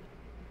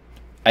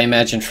 I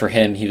imagine for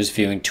him, he was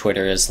viewing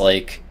Twitter as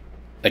like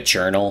a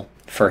journal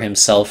for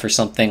himself or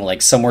something,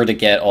 like somewhere to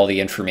get all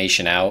the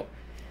information out.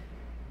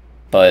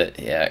 But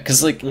yeah,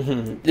 because like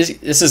this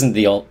isn't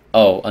the old.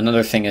 Oh,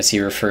 another thing is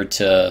he referred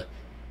to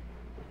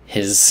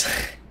his,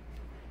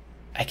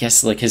 I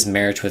guess like his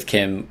marriage with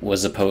Kim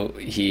was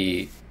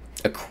equivalent.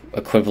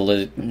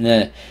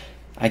 Nah,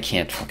 I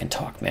can't fucking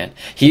talk, man.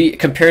 He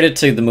compared it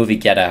to the movie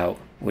Get Out,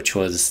 which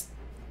was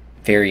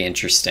very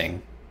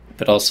interesting,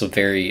 but also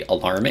very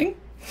alarming.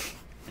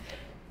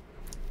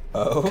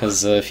 Oh,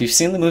 Because if you've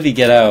seen the movie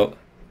Get Out,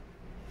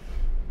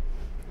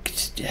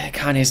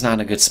 Kanye's not in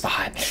a good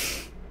spot,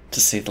 to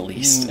say the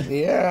least.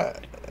 yeah,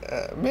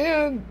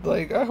 man.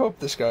 Like, I hope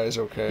this guy is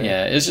okay.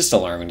 Yeah, it's just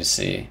alarming to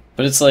see.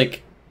 But it's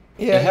like,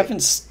 Yeah, it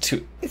happens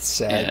to it's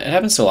sad. yeah, it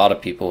happens to a lot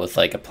of people with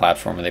like a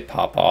platform where they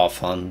pop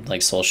off on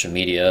like social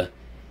media.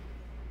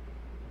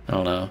 I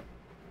don't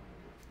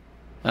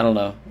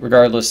know.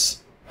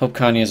 Regardless, hope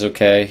Kanye's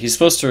okay. He was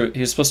supposed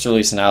to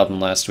release an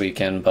album last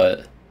weekend,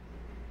 but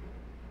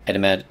I'd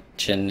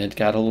imagine it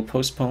got a little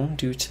postponed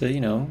due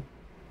to,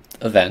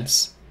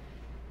 events.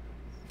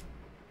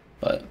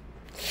 But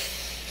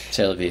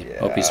c'est la vie.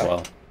 Hope he's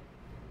well.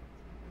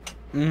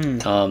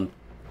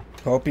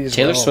 Hope he's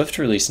Taylor well. Swift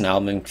released an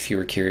album, if you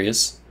were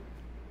curious.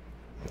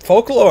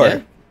 Folklore.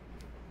 Yeah.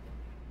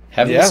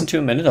 Haven't Yeah. listened to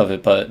a minute of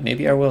it, but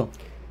maybe I will.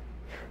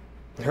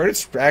 I heard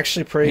it's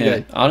actually pretty Yeah,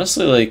 good.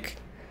 honestly, like,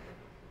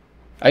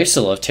 I used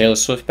to love Taylor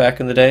Swift back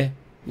in the day,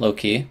 low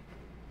key.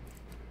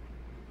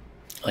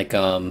 Like,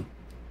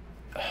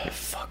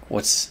 fuck,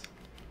 what's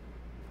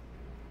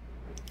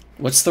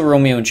the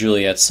Romeo and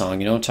Juliet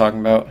song? You know what I'm talking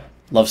about?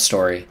 Love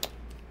Story.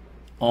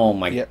 Oh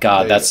my Yep,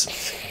 god, there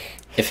that's...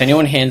 If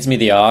anyone hands me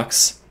the aux,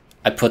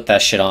 I put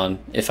that shit on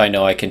if I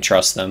know I can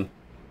trust them.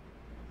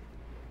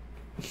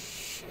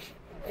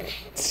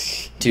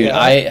 Dude,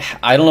 Yeah.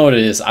 I don't know what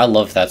it is. I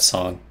love that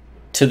song.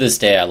 To this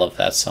day, I love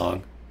that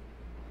song.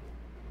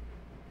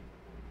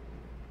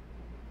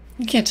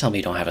 You can't tell me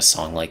you don't have a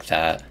song like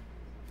that.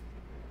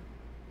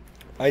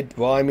 I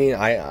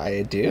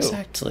do.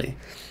 Exactly.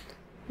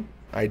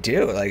 I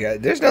do.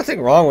 Like, there's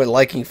nothing wrong with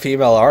liking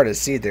female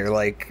artists either.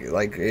 Like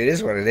it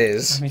is what it I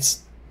is. mean, it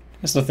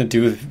has nothing to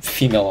do with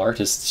female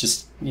artists. It's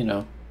just, me.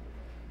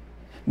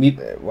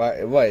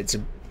 Why? What?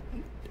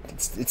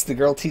 It's the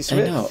girl T I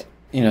Swift.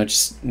 know.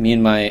 Just me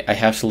and I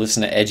have to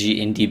listen to edgy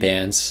indie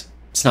bands.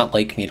 It's not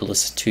like me to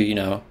listen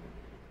to,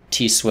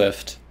 T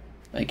Swift,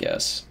 I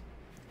guess.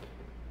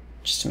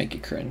 Just to make you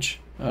cringe.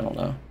 I don't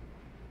know.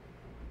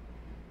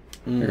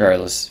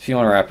 Regardless, if you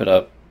want to wrap it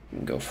up,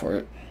 go for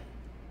it.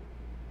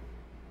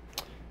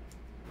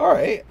 All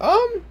right.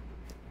 I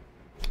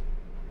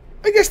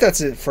guess that's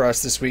it for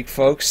us this week,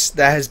 folks.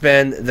 That has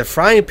been the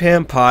Frying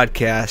Pan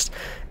Podcast,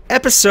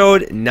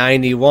 episode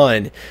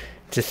 91.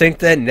 To think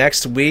that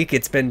next week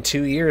it's been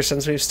 2 years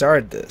since we've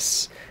started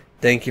this.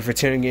 Thank you for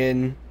tuning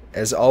in.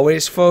 As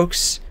always,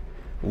 folks,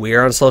 we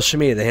are on social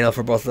media. The handle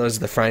for both of those is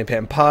the Frying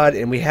Pan Pod,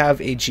 and we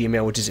have a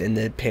Gmail, which is in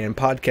the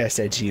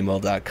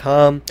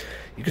panpodcast@gmail.com.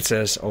 You can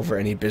send us over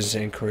any business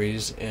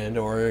inquiries and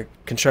or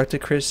constructive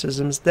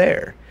criticisms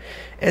there.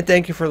 And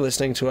thank you for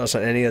listening to us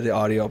on any of the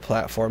audio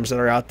platforms that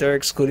are out there,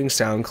 excluding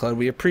SoundCloud.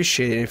 We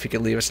appreciate it. If you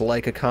could leave us a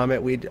like, a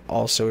comment, we'd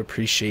also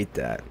appreciate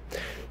that.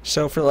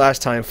 So for the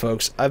last time,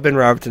 folks, I've been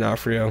Robert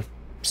D'Onofrio.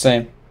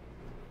 Same.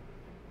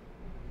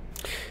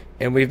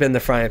 And we've been the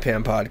Frying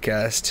Pan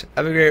Podcast.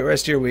 Have a great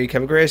rest of your week.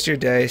 Have a great rest of your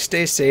day.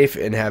 Stay safe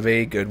and have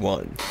a good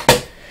one.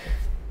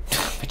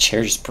 My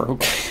chair just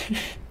broke.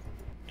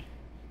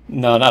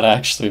 No, not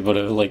actually, but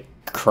it,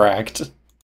 cracked.